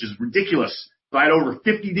year, which is ridiculous. So I had over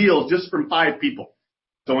 50 deals just from 5 people.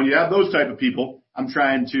 So when you have those type of people, I'm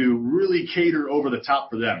trying to really cater over the top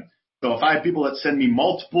for them. So if I have people that send me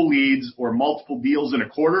multiple leads or multiple deals in a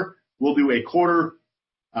quarter, we'll do a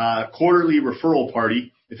quarterly referral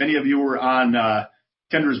party. If any of you were on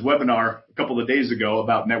Kendra's webinar a couple of days ago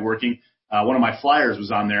about networking, one of my flyers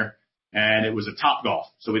was on there, and it was a Topgolf.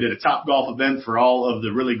 So we did a Topgolf event for all of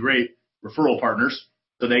the really great referral partners.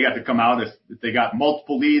 So they got to come out if they got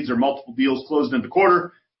multiple leads or multiple deals closed in the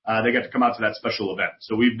quarter, they got to come out to that special event.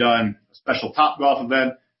 So we've done a special Topgolf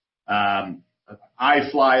event,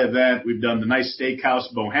 iFly event. We've done the nice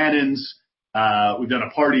steakhouse Bohannon's. We've done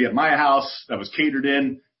a party at my house that was catered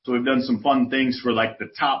in. So we've done some fun things for like the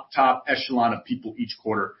top echelon of people each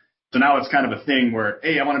quarter. So now it's kind of a thing where,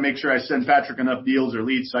 hey, I want to make sure I send Patrick enough deals or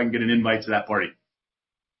leads so I can get an invite to that party.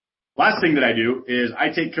 Last thing that I do is I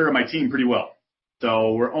take care of my team pretty well.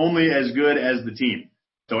 So we're only as good as the team.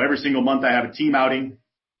 So every single month I have a team outing,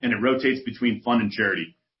 and it rotates between fun and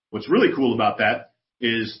charity. What's really cool about that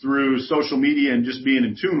is through social media and just being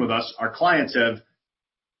in tune with us, our clients have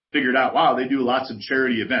figured out, wow, they do lots of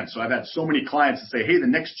charity events. So I've had so many clients that say, hey, the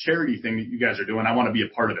next charity thing that you guys are doing, I want to be a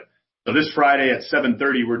part of it. So this Friday at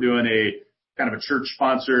 7:30, we're doing a kind of a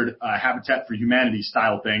church-sponsored Habitat for Humanity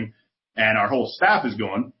style thing, and our whole staff is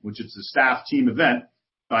going, which is a staff team event.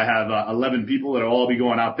 So I have 11 people that will all be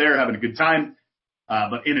going out there having a good time.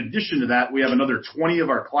 But in addition to that, we have another 20 of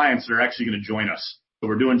our clients that are actually going to join us. So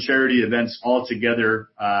we're doing charity events all together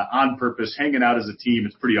on purpose, hanging out as a team.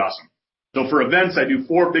 It's pretty awesome. So for events, I do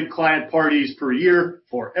 4 big client parties per year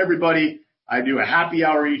for everybody. I do a happy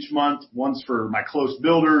hour each month. One's for my close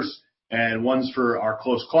builders and one's for our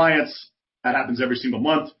close clients. That happens every single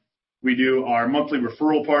month. We do our monthly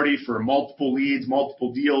referral party for multiple leads,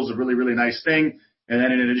 multiple deals, a really, really nice thing. And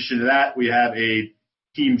then in addition to that, we have a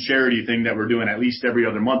team charity thing that we're doing at least every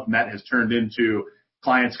other month, and that has turned into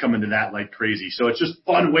clients coming to that like crazy. So it's just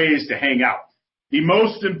fun ways to hang out. The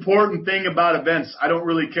most important thing about events, I don't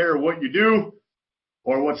really care what you do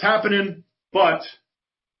or what's happening, but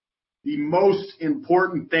the most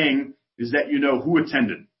important thing is that you know who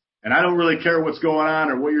attended. And I don't really care what's going on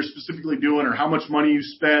or what you're specifically doing or how much money you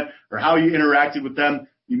spent or how you interacted with them.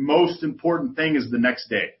 The most important thing is the next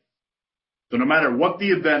day. So no matter what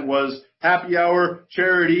the event was, happy hour,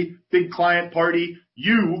 charity, big client party,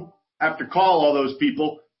 you have to call all those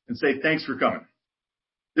people and say, thanks for coming.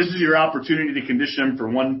 This is your opportunity to condition them for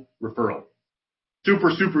one referral.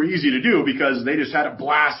 Super, super easy to do because they just had a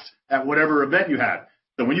blast at whatever event you had.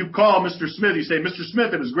 So when you call Mr. Smith, you say, Mr.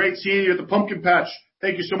 Smith, it was great seeing you at the pumpkin patch.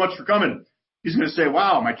 Thank you so much for coming. He's going to say,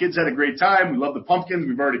 wow, my kids had a great time. We love the pumpkins.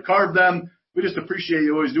 We've already carved them. We just appreciate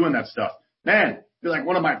you always doing that stuff. Man, you're like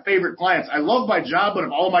one of my favorite clients. I love my job, but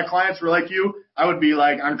if all of my clients were like you, I would be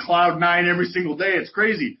like on cloud 9 every single day. It's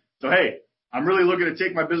crazy. So, hey, I'm really looking to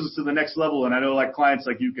take my business to the next level, and I know like clients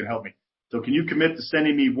like you can help me. So can you commit to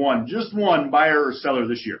sending me just one buyer or seller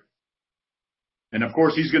this year? And, of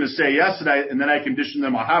course, he's going to say yes, and then I condition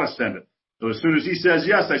them on how to send it. So as soon as he says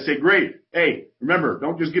yes, I say, great. Hey, remember,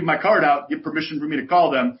 don't just give my card out. Get permission for me to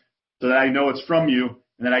call them so that I know it's from you,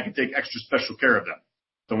 and then I can take extra special care of them.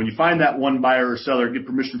 So when you find that one buyer or seller, get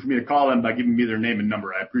permission for me to call them by giving me their name and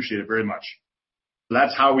number. I appreciate it very much. So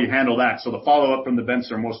that's how we handle that. So the follow-up from the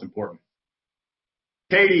events are most important.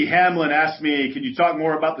 Katie Hamlin asked me, can you talk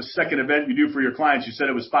more about the second event you do for your clients? You said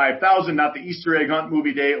it was 5,000, not the Easter egg hunt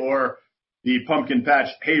movie day or the pumpkin patch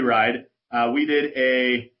hayride. We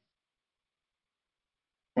did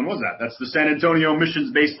when was that? That's the San Antonio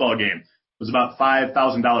Missions baseball game. It was about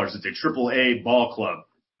 $5,000. It's a AAA ball club.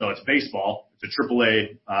 So it's baseball. It's a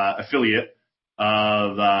AAA affiliate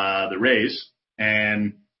of the Rays.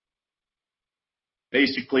 And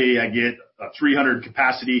basically I get a 300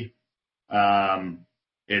 capacity.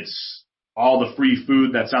 It's all the free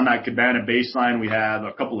food that's on that cabana baseline. We have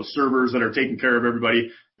a couple of servers that are taking care of everybody,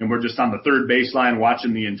 and we're just on the third baseline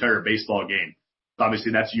watching the entire baseball game.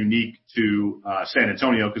 Obviously, that's unique to San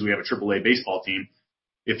Antonio because we have a AAA baseball team.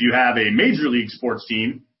 If you have a major league sports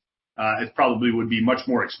team, it probably would be much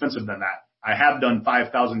more expensive than that. I have done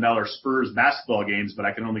 $5,000 Spurs basketball games, but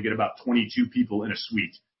I can only get about 22 people in a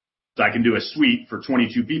suite. So I can do a suite for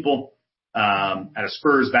 22 people at a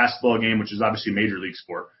Spurs basketball game, which is obviously a major league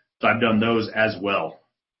sport. So I've done those as well.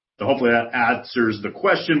 So hopefully that answers the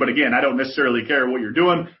question. But again, I don't necessarily care what you're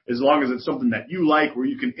doing as long as it's something that you like, where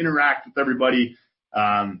you can interact with everybody,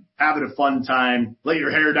 having a fun time, let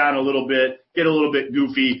your hair down a little bit, get a little bit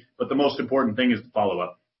goofy. But the most important thing is the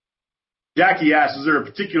follow-up. Jackie asks, is there a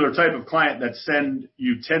particular type of client that send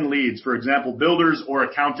you 10 leads, for example, builders or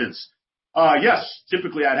accountants? Yes,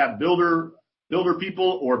 typically I'd have builder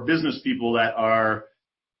people or business people that are,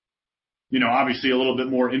 obviously a little bit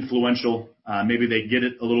more influential. Maybe they get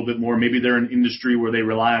it a little bit more. Maybe they're in an industry where they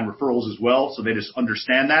rely on referrals as well, so they just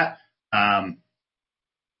understand that.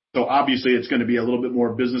 So obviously it's going to be a little bit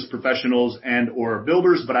more business professionals and or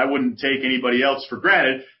builders, but I wouldn't take anybody else for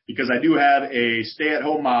granted because I do have a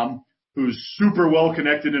stay-at-home mom who's super well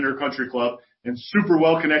connected in her country club and super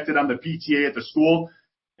well connected on the PTA at the school.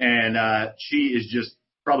 And she is just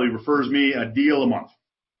probably refers me a deal a month.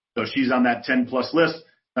 So she's on that 10-plus list.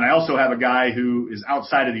 And I also have a guy who is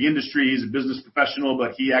outside of the industry. He's a business professional,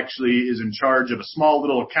 but he actually is in charge of a small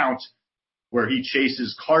little account where he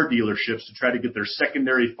chases car dealerships to try to get their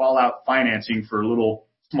secondary fallout financing for little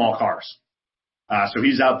small cars. So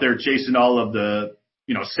he's out there chasing all of the,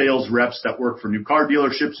 sales reps that work for new car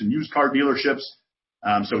dealerships and used car dealerships.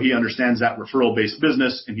 So he understands that referral-based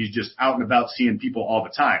business, and he's just out and about seeing people all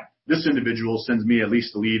the time. This individual sends me at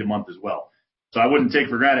least a lead a month as well. So I wouldn't take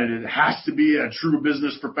for granted it has to be a true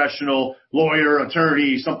business professional, lawyer,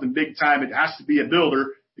 attorney, something big time. It has to be a builder.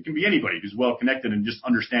 It can be anybody who's well connected and just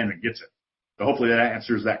understands and gets it. So hopefully that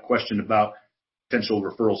answers that question about potential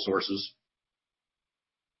referral sources.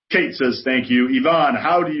 Kate says, thank you. Yvonne,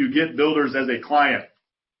 how do you get builders as a client?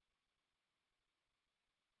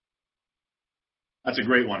 That's a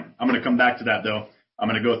great one. I'm going to come back to that, though. I'm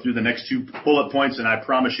going to go through the next 2 bullet points, and I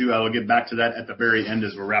promise you I will get back to that at the very end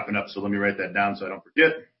as we're wrapping up. So let me write that down so I don't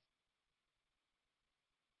forget.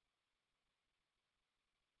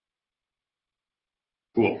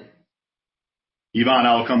 Cool. Yvonne,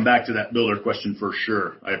 I'll come back to that builder question for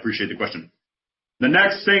sure. I appreciate the question. The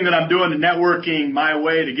next thing that I'm doing to networking my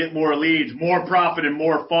way to get more leads, more profit, and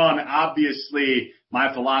more fun, obviously,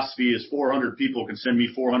 my philosophy is 400 people can send me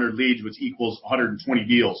 400 leads, which equals 120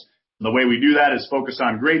 deals. And the way we do that is focus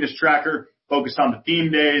on Greatness Tracker, focus on the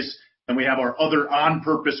theme days, and we have our other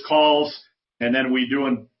on-purpose calls, and then we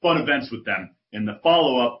doing fun events with them. And the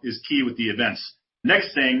follow-up is key with the events.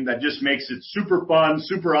 Next thing that just makes it super fun,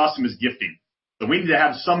 super awesome is gifting. So we need to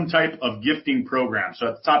have some type of gifting program. So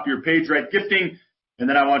at the top of your page, write gifting, and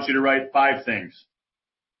then I want you to write 5 things.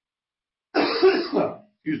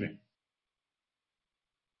 Excuse me.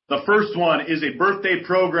 The first one is a birthday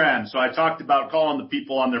program. So I talked about calling the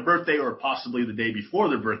people on their birthday or possibly the day before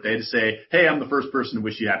their birthday to say, hey, I'm the first person to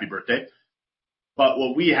wish you happy birthday. But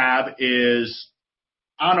what we have is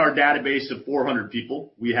on our database of 400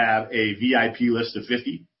 people, we have a VIP list of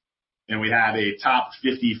 50, and we have a top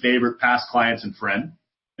 50 favorite past clients and friend,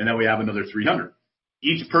 and then we have another 300.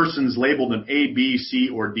 Each person's labeled an A, B, C,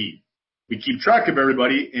 or D. We keep track of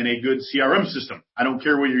everybody in a good CRM system. I don't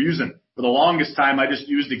care what you're using. For the longest time, I just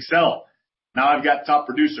used Excel. Now I've got Top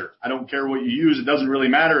Producer. I don't care what you use. It doesn't really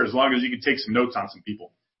matter as long as you can take some notes on some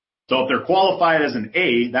people. So if they're qualified as an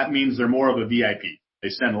A, that means they're more of a VIP. They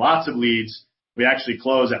send lots of leads. We actually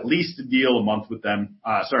close at least a deal a month with them,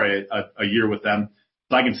 a year with them,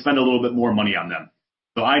 so I can spend a little bit more money on them.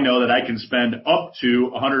 So I know that I can spend up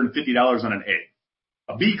to $150 on an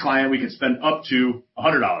A. A B client, we can spend up to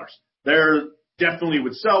 $100. They're definitely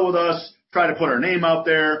would sell with us, try to put our name out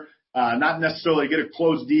there, not necessarily get a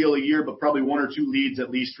closed deal a year, but probably 1 or 2 leads at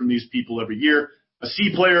least from these people every year. A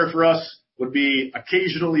C player for us would be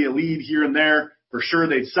occasionally a lead here and there. For sure,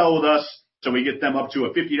 they'd sell with us, so we get them up to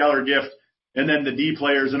a $50 gift. And then the D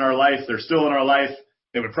players in our life, they're still in our life.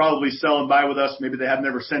 They would probably sell and buy with us. Maybe they have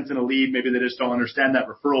never sent in a lead. Maybe they just don't understand that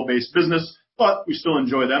referral-based business, but we still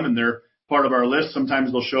enjoy them, and they're part of our list.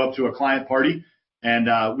 Sometimes they'll show up to a client party,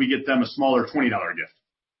 and we get them a smaller $20 gift.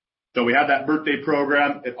 So we have that birthday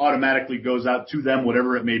program. It automatically goes out to them,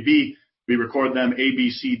 whatever it may be. We record them A,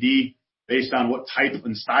 B, C, D based on what type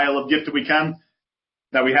and style of gift that we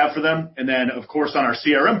have for them. And then, of course, on our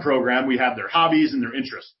CRM program, we have their hobbies and their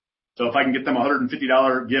interests. So if I can get them a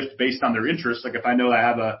 $150 gift based on their interests, like if I know I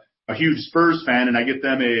have a huge Spurs fan and I get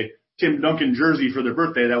them a Tim Duncan jersey for their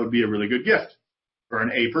birthday, that would be a really good gift for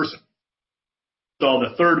an A person. So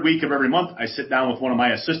the third week of every month, I sit down with one of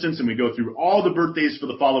my assistants and we go through all the birthdays for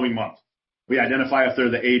the following month. We identify if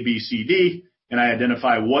they're the A, B, C, D, and I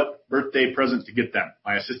identify what birthday present to get them.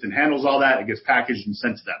 My assistant handles all that. It gets packaged and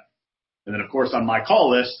sent to them. And then, of course, on my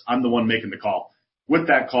call list, I'm the one making the call. With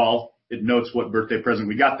that call, it notes what birthday present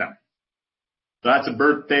we got them. So that's a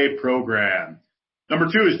birthday program. Number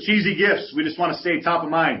 2 is cheesy gifts. We just want to stay top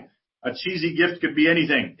of mind. A cheesy gift could be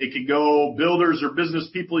anything. It could go builders or business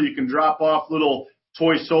people. You can drop off little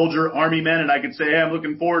toy soldier army men, and I could say, hey, I'm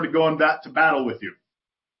looking forward to going back to battle with you.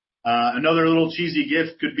 Another little cheesy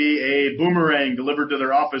gift could be a boomerang delivered to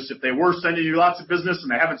their office. If they were sending you lots of business and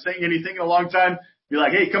they haven't sent you anything in a long time, be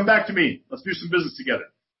like, hey, come back to me. Let's do some business together.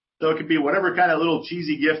 So it could be whatever kind of little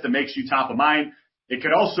cheesy gift that makes you top of mind. It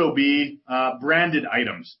could also be branded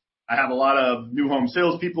items. I have a lot of new home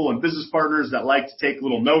salespeople and business partners that like to take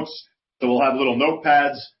little notes. So we'll have little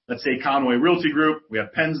notepads that say Conway Realty Group. We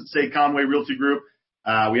have pens that say Conway Realty Group.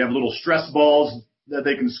 We have little stress balls that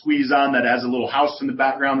they can squeeze on that has a little house in the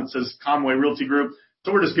background that says Conway Realty Group.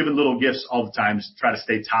 So we're just giving little gifts all the time to try to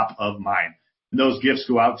stay top of mind. And those gifts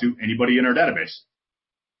go out to anybody in our database.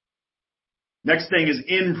 Next thing is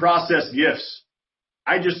in-process gifts.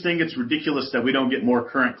 I just think it's ridiculous that we don't get more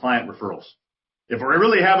current client referrals. If we're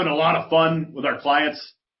really having a lot of fun with our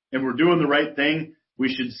clients and we're doing the right thing,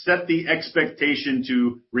 we should set the expectation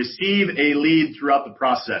to receive a lead throughout the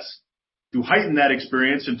process, to heighten that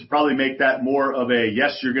experience and to probably make that more of a,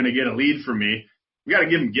 yes, you're going to get a lead from me. we got to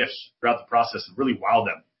give them gifts throughout the process and really wow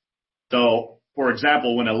them. So, for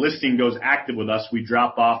example, when a listing goes active with us, we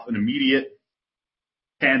drop off an immediate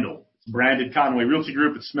candle. It's branded Conway Realty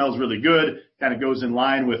Group. It smells really good, kind of goes in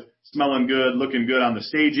line with smelling good, looking good on the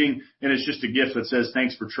staging, and it's just a gift that says,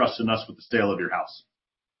 thanks for trusting us with the sale of your house.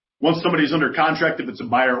 Once somebody's under contract, if it's a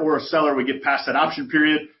buyer or a seller, we get past that option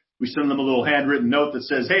period. We send them a little handwritten note that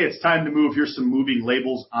says, hey, it's time to move. Here's some moving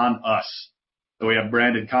labels on us. So we have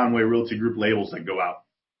branded Conway Realty Group labels that go out.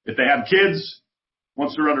 If they have kids,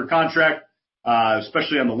 once they're under contract,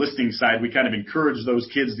 especially on the listing side, we kind of encourage those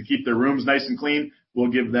kids to keep their rooms nice and clean.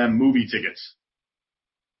 We'll give them movie tickets.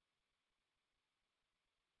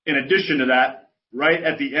 In addition to that, right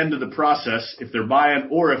at the end of the process, if they're buying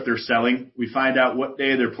or if they're selling, we find out what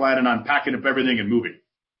day they're planning on packing up everything and moving.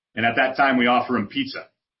 And at that time, we offer them pizza.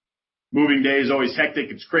 Moving day is always hectic.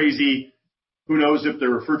 It's crazy. Who knows if their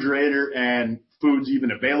refrigerator and food's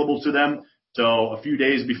even available to them. So a few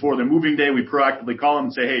days before their moving day, we proactively call them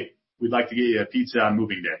and say, hey, we'd like to get you a pizza on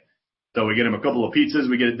moving day. So we get them a couple of pizzas.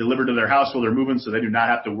 We get it delivered to their house while they're moving so they do not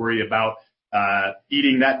have to worry about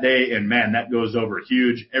eating that day. And man, that goes over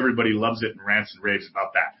huge. Everybody loves it and rants and raves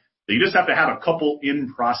about that. So you just have to have a couple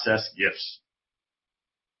in-process gifts.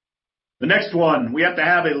 The next one, we have to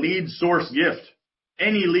have a lead source gift.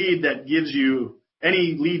 Any lead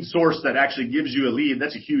source that actually gives you a lead,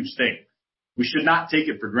 that's a huge thing. We should not take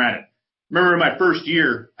it for granted. Remember in my first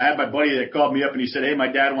year, I had my buddy that called me up and he said, hey, my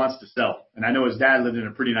dad wants to sell. And I know his dad lived in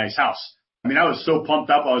a pretty nice house. I mean, I was so pumped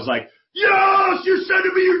up. I was like, yes, you're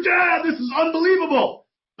sending me your dad. This is unbelievable.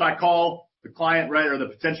 So I call the client right or the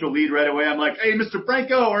potential lead right away. I'm like, hey, Mr.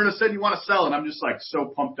 Franco, Ernest said you want to sell. And I'm just like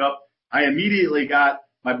so pumped up. I immediately got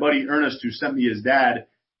my buddy Ernest, who sent me his dad,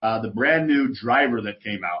 the brand new driver that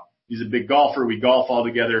came out. He's a big golfer. We golf all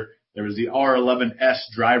together. There was the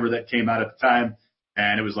R11S driver that came out at the time.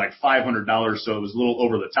 And it was like $500, so it was a little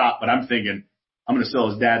over the top. But I'm thinking, I'm going to sell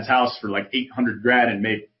his dad's house for like $800,000 and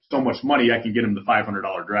make so much money I can get him the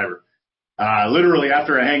 $500 driver. Literally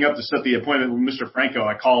after I hang up to set the appointment with Mr. Franco,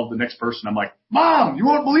 I called the next person. I'm like, Mom, you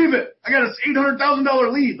won't believe it. I got this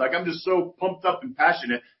 $800,000 lead. Like I'm just so pumped up and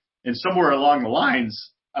passionate. And somewhere along the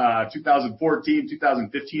lines, 2014,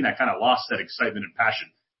 2015, I kind of lost that excitement and passion.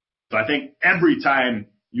 So I think every time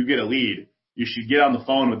you get a lead, you should get on the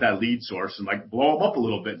phone with that lead source and like blow them up a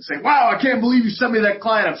little bit and say, wow, I can't believe you sent me that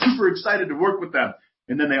client. I'm super excited to work with them.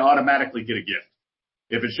 And then they automatically get a gift.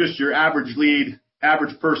 If it's just your average lead,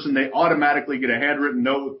 average person, they automatically get a handwritten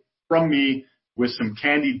note from me with some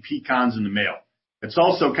candied pecans in the mail. It's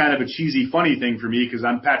also kind of a cheesy, funny thing for me because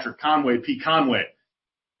I'm Patrick Conway, P. Conway.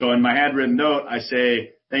 So in my handwritten note, I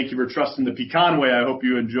say, thank you for trusting the Pecan Way. I hope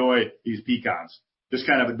you enjoy these pecans. Just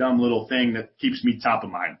kind of a dumb little thing that keeps me top of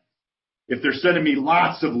mind. If they're sending me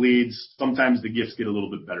lots of leads, sometimes the gifts get a little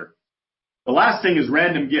bit better. The last thing is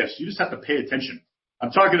random gifts. You just have to pay attention.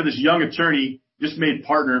 I'm talking to this young attorney, just made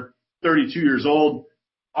partner, 32 years old,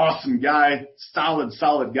 awesome guy,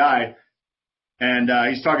 solid guy. And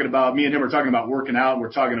he's talking about, me and him are talking about working out, and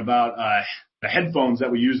we're talking about the headphones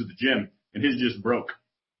that we use at the gym, and his just broke.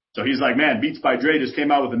 So he's like, man, Beats by Dre just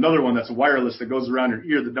came out with another one that's wireless that goes around your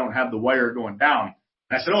ear that don't have the wire going down.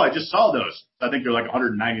 And I said, oh, I just saw those. I think they're like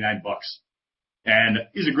 $199. And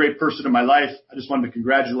he's a great person in my life. I just wanted to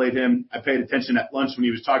congratulate him. I paid attention at lunch when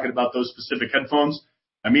he was talking about those specific headphones.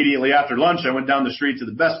 Immediately after lunch, I went down the street to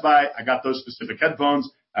the Best Buy. I got those specific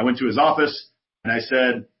headphones. I went to his office and I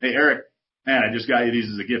said, hey, Eric, man, I just got you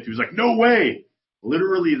these as a gift. He was like, no way.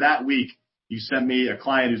 Literally that week, he sent me a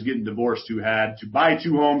client who's getting divorced who had to buy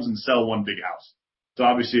 2 homes and sell 1 big house. So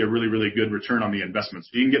obviously a really, really good return on the investment.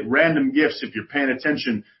 So you can get random gifts if you're paying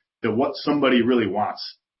attention to what somebody really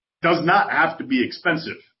wants. Does not have to be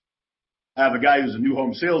expensive. I have a guy who's a new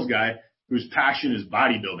home sales guy whose passion is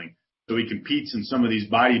bodybuilding. So he competes in some of these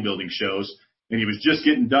bodybuilding shows. And he was just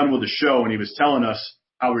getting done with a show and he was telling us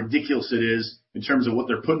how ridiculous it is in terms of what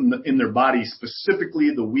they're putting in their body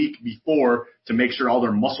specifically the week before to make sure all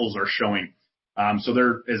their muscles are showing. So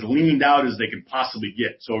they're as leaned out as they can possibly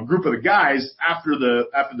get. So a group of the guys after the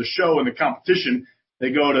show and the competition,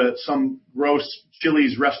 they go to some gross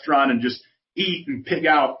Chili's restaurant and just eat and pig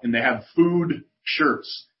out, and they have food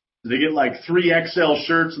shirts. So they get like 3XL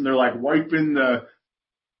shirts and they're like wiping the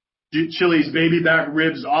Chili's baby back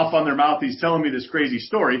ribs off on their mouth. He's telling me this crazy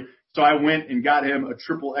story. So I went and got him a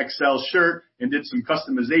XXL shirt and did some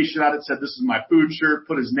customization on it. Said, this is my food shirt,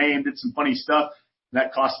 put his name, did some funny stuff.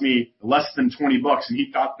 That cost me less than $20, and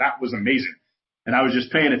he thought that was amazing. And I was just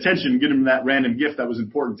paying attention, getting him that random gift that was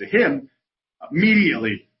important to him.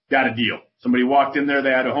 Immediately got a deal. Somebody walked in there,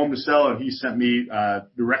 they had a home to sell, and he sent me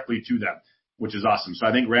directly to them, which is awesome. So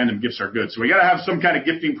I think random gifts are good. So we got to have some kind of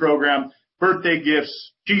gifting program. birthday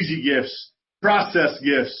gifts, cheesy gifts, process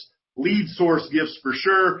gifts, lead source gifts for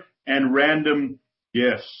sure, and random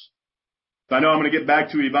gifts. So I know I'm going to get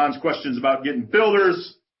back to Yvonne's questions about getting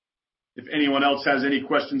builders. If anyone else has any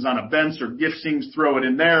questions on events or giftings, throw it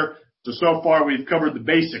in there. So far we've covered the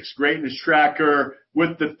basics, greatness tracker,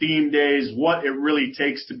 with the theme days, what it really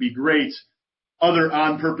takes to be great, other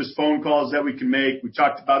on-purpose phone calls that we can make. We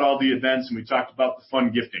talked about all the events, and we talked about the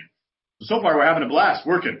fun gifting. So far we're having a blast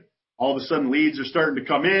working. All of a sudden leads are starting to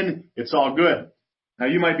come in. It's all good. Now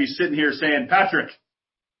you might be sitting here saying, Patrick,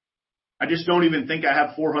 I just don't even think I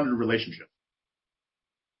have 400 relationships,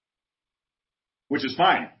 which is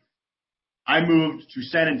fine. I moved to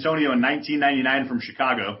San Antonio in 1999 from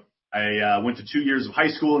Chicago. I went to 2 years of high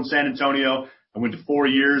school in San Antonio. I went to 4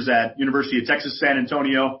 years at University of Texas, San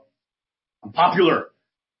Antonio. I'm popular.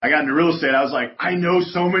 I got into real estate. I was like, I know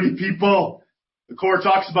so many people. The core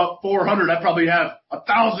talks about 400. I probably have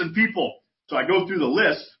 1,000 people. So I go through the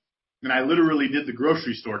list, and I literally did the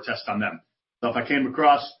grocery store test on them. So if I came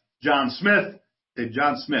across John Smith, say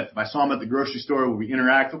John Smith. If I saw him at the grocery store, would we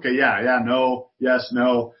interact? Okay, yeah, no, yes,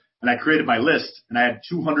 no. And I created my list, and I had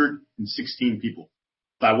 216 people.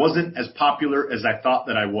 So I wasn't as popular as I thought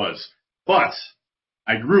that I was. But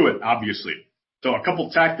I grew it, obviously. So a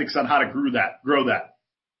couple tactics on how to grow that.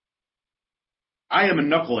 I am a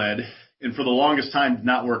knucklehead, and for the longest time did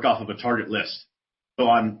not work off of a target list. So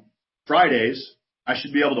on Fridays, I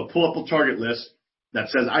should be able to pull up a target list that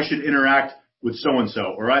says I should interact with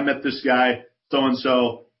so-and-so, or I met this guy,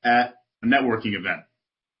 so-and-so, at a networking event.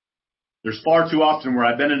 There's far too often where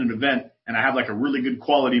I've been at an event and I have like a really good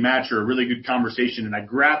quality match or a really good conversation, and I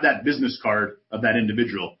grab that business card of that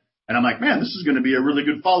individual, and I'm like, man, this is going to be a really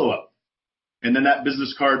good follow-up. And then that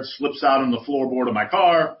business card slips out on the floorboard of my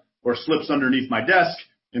car or slips underneath my desk,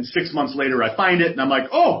 and 6 months later I find it, and I'm like,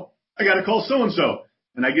 oh, I got to call so-and-so.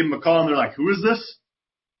 And I give them a call, and they're like, who is this?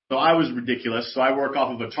 So I was ridiculous. So I work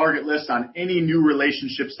off of a target list on any new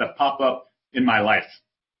relationships that pop up in my life.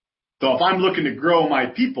 So if I'm looking to grow my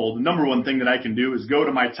people, the number one thing that I can do is go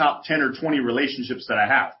to my top 10 or 20 relationships that I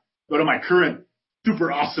have. Go to my current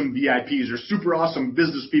super awesome VIPs or super awesome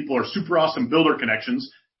business people or super awesome builder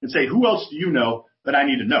connections and say, who else do you know that I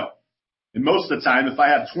need to know? And most of the time, if I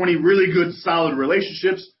have 20 really good, solid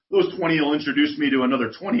relationships, those 20 will introduce me to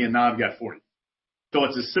another 20, and now I've got 40. So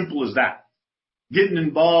it's as simple as that. Getting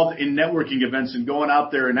involved in networking events and going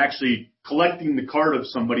out there and actually collecting the card of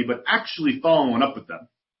somebody, but actually following up with them.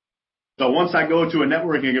 So once I go to a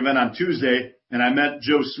networking event on Tuesday and I met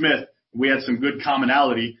Joe Smith, we had some good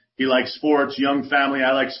commonality. He likes sports, young family.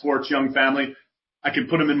 I like sports, young family. I could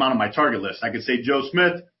put him in on my target list. I could say, Joe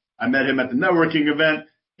Smith, I met him at the networking event.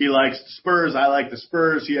 He likes the Spurs. I like the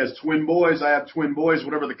Spurs. He has twin boys. I have twin boys,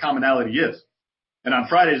 whatever the commonality is. And on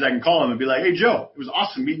Fridays, I can call him and be like, hey, Joe, it was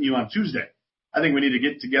awesome meeting you on Tuesday. I think we need to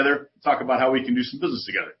get together and talk about how we can do some business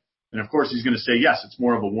together. And of course, he's going to say yes. It's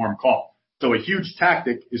more of a warm call. So a huge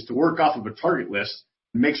tactic is to work off of a target list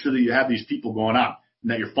and make sure that you have these people going on and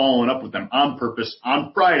that you're following up with them on purpose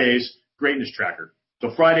on Fridays, greatness tracker. So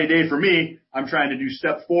Friday day for me, I'm trying to do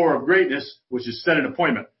step 4 of greatness, which is set an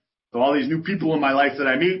appointment. So all these new people in my life that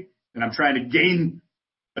I meet, and I'm trying to gain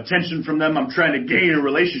attention from them. I'm trying to gain a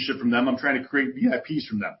relationship from them. I'm trying to create VIPs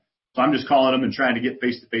from them. So I'm just calling them and trying to get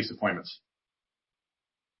face-to-face appointments.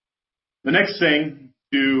 The next thing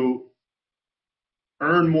to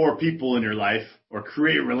earn more people in your life or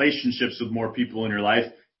create relationships with more people in your life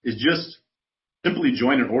is just simply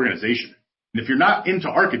join an organization. And if you're not into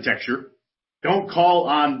architecture, don't call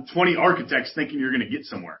on 20 architects thinking you're going to get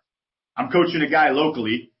somewhere. I'm coaching a guy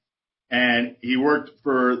locally, and he worked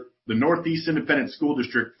for the Northeast Independent School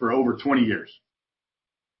District for over 20 years.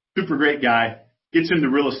 Super great guy, gets into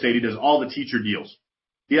real estate. He does all the teacher deals.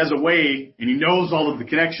 He has a way, and he knows all of the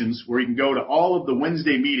connections where he can go to all of the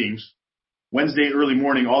Wednesday meetings. Wednesday early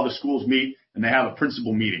morning, all the schools meet, and they have a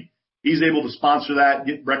principal meeting. He's able to sponsor that,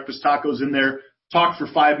 get breakfast tacos in there, talk for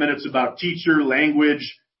 5 minutes about teacher,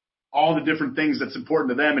 language, all the different things that's important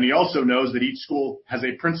to them. And he also knows that each school has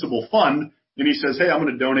a principal fund, and he says, hey, I'm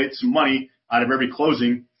going to donate some money out of every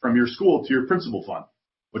closing from your school to your principal fund,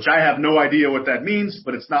 which I have no idea what that means,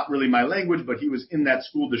 but it's not really my language, but he was in that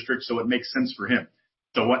school district, so it makes sense for him.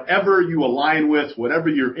 So whatever you align with, whatever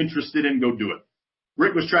you're interested in, go do it.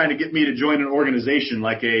 Rick was trying to get me to join an organization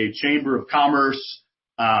like a Chamber of Commerce,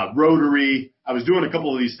 Rotary. I was doing a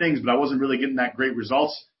couple of these things, but I wasn't really getting that great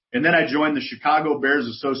results. And then I joined the Chicago Bears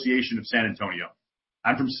Association of San Antonio.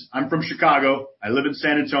 I'm from Chicago. I live in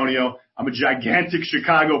San Antonio. I'm a gigantic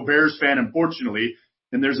Chicago Bears fan, unfortunately.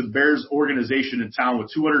 And there's a Bears organization in town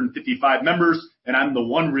with 255 members, and I'm the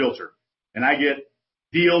one realtor. And I get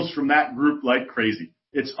deals from that group like crazy.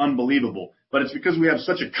 It's unbelievable. But it's because we have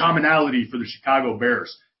such a commonality for the Chicago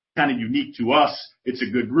Bears. Kind of unique to us. It's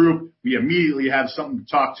a good group. We immediately have something to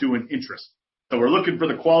talk to and interest. So we're looking for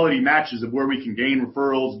the quality matches of where we can gain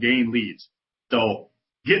referrals, gain leads. So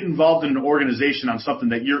get involved in an organization on something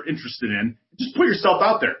that you're interested in. Just put yourself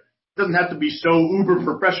out there. It doesn't have to be so uber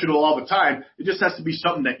professional all the time. It just has to be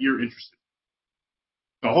something that you're interested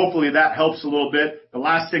in. So hopefully that helps a little bit. The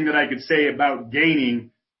last thing that I could say about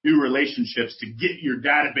gaining new relationships to get your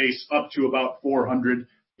database up to about 400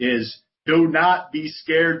 is do not be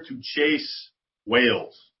scared to chase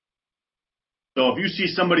whales. So if you see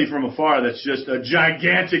somebody from afar that's just a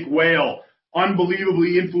gigantic whale,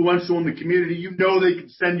 unbelievably influential in the community, you know they can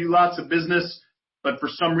send you lots of business, but for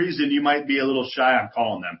some reason you might be a little shy on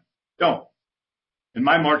calling them. Don't. In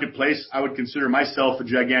my marketplace, I would consider myself a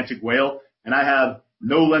gigantic whale, and I have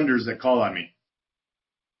no lenders that call on me.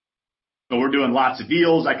 So we're doing lots of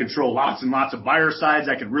deals. I control lots and lots of buyer sides.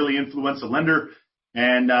 I can really influence a lender,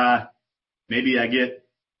 and maybe I get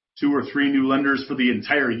 2 or 3 new lenders for the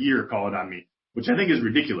entire year calling on me, which I think is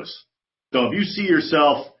ridiculous. So if you see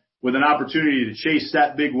yourself with an opportunity to chase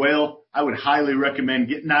that big whale, I would highly recommend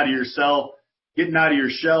getting out of your shell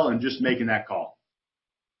and just making that call.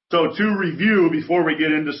 So to review, before we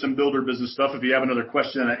get into some builder business stuff, if you have another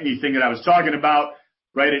question on anything that I was talking about,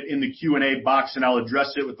 write it in the Q&A box and I'll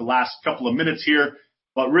address it with the last couple of minutes here.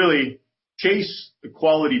 But really, chase the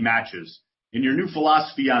quality matches. In your new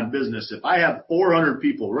philosophy on business, if I have 400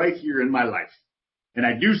 people right here in my life and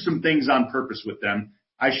I do some things on purpose with them,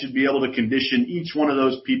 I should be able to condition each one of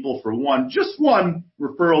those people for just one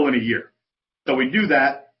referral in a year. So we do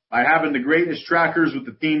that by having the greatness trackers with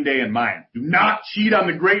the theme day in mind. Do not cheat on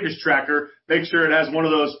the greatness tracker. Make sure it has one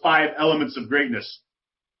of those 5 elements of greatness.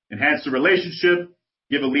 Enhance the relationship,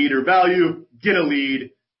 give a lead or value, get a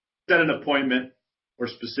lead, set an appointment, or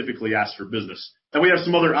specifically ask for business. And we have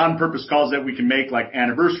some other on-purpose calls that we can make, like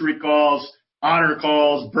anniversary calls, honor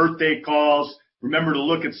calls, birthday calls. Remember to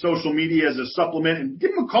look at social media as a supplement and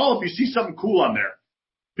give them a call if you see something cool on there.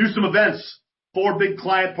 Do some events, 4 big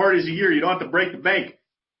client parties a year. You don't have to break the bank.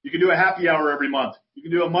 You can do a happy hour every month. You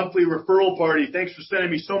can do a monthly referral party. Thanks for sending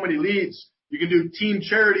me so many leads. You can do team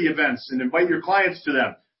charity events and invite your clients to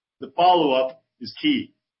them. The follow-up is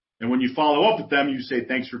key. And when you follow up with them, you say,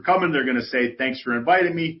 thanks for coming. They're going to say, thanks for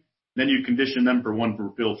inviting me. Then you condition them for one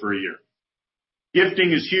bill for a year.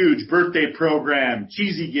 Gifting is huge. Birthday program,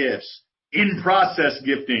 cheesy gifts, in-process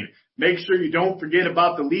gifting. Make sure you don't forget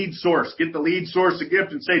about the lead source. Get the lead source a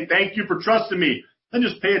gift and say, thank you for trusting me. Then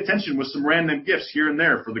just pay attention with some random gifts here and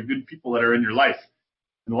there for the good people that are in your life.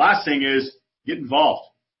 And the last thing is get involved.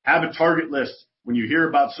 Have a target list. When you hear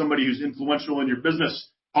about somebody who's influential in your business,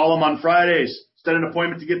 call them on Fridays. Set an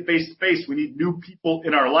appointment to get face-to-face. We need new people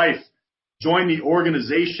in our life. Join the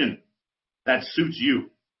organization that suits you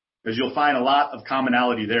because you'll find a lot of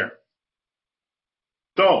commonality there.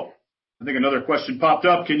 So I think another question popped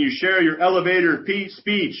up. Can you share your elevator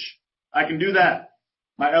speech? I can do that.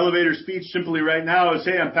 My elevator speech simply right now is,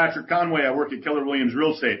 hey, I'm Patrick Conway. I work at Keller Williams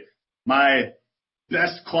Real Estate. My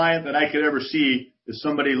best client that I could ever see is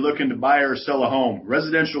somebody looking to buy or sell a home.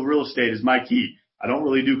 Residential real estate is my key. I don't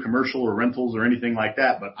really do commercial or rentals or anything like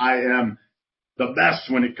that, but I am the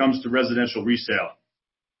best when it comes to residential resale.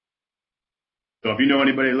 So if you know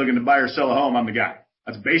anybody looking to buy or sell a home, I'm the guy.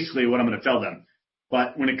 That's basically what I'm going to tell them.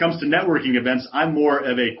 But when it comes to networking events, I'm more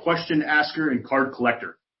of a question asker and card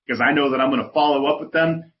collector because I know that I'm going to follow up with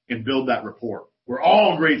them and build that rapport. We're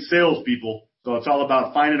all great salespeople, so it's all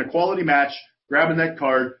about finding a quality match, grabbing that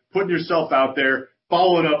card, putting yourself out there,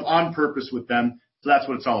 following up on purpose with them. So that's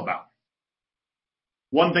what it's all about.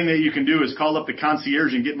 One thing that you can do is call up the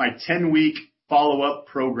concierge and get my 10-week follow-up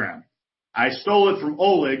program. I stole it from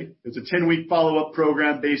Oleg. It's a 10-week follow-up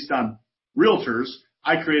program based on realtors.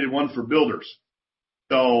 I created one for builders.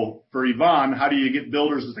 So for Yvonne, how do you get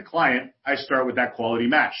builders as a client? I start with that quality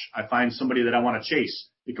match. I find somebody that I want to chase.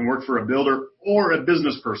 It can work for a builder or a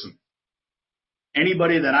business person.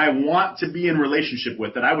 Anybody that I want to be in relationship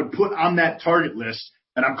with, that I would put on that target list,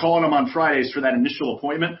 and I'm calling them on Fridays for that initial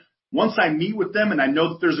appointment. Once I meet with them and I know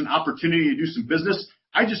that there's an opportunity to do some business,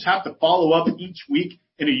 I just have to follow up each week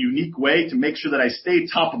in a unique way to make sure that I stay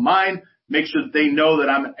top of mind, make sure that they know that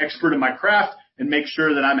I'm an expert in my craft, and make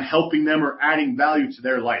sure that I'm helping them or adding value to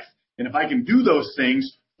their life. And if I can do those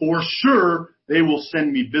things, for sure, they will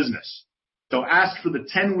send me business. So ask for the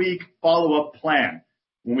 10-week follow-up plan.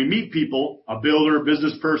 When we meet people, a builder, a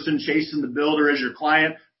business person, chasing the builder as your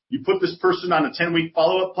client, you put this person on a 10-week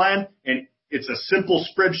follow-up plan, and it's a simple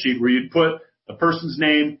spreadsheet where you put the person's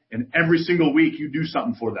name, and every single week you do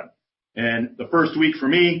something for them. And the first week for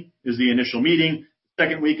me is the initial meeting. The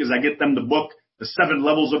second week is I get them to book the 7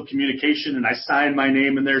 levels of communication, and I sign my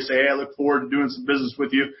name in there, say, hey, I look forward to doing some business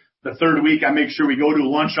with you. The 3rd week, I make sure we go to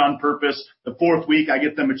lunch on purpose. The 4th week, I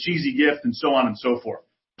get them a cheesy gift, and so on and so forth.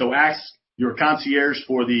 So ask your concierge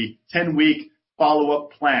for the 10-week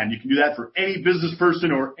follow-up plan. You can do that for any business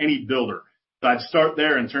person or any builder. So I'd start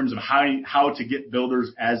there in terms of how to get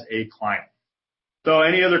builders as a client. So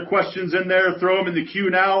any other questions in there, throw them in the queue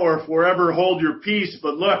now, or forever hold your peace.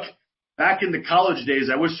 But look, back in the college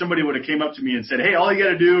days, I wish somebody would have came up to me and said, hey, all you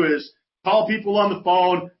got to do is call people on the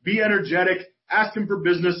phone, be energetic, ask them for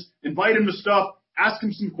business, invite them to stuff, ask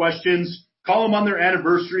them some questions, call them on their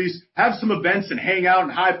anniversaries, have some events and hang out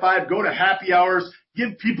and high five, go to happy hours,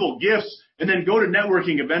 give people gifts, and then go to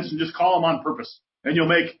networking events and just call them on purpose. And you'll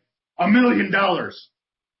make $1 million.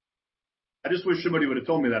 I just wish somebody would have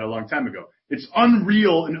told me that a long time ago. It's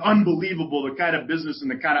unreal and unbelievable the kind of business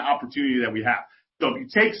and the kind of opportunity that we have. So if you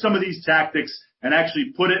take some of these tactics and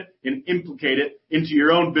actually put it and implicate it into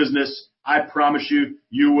your own business, I promise you,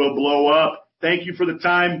 you will blow up. Thank you for the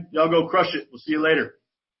time. Y'all go crush it. We'll see you later.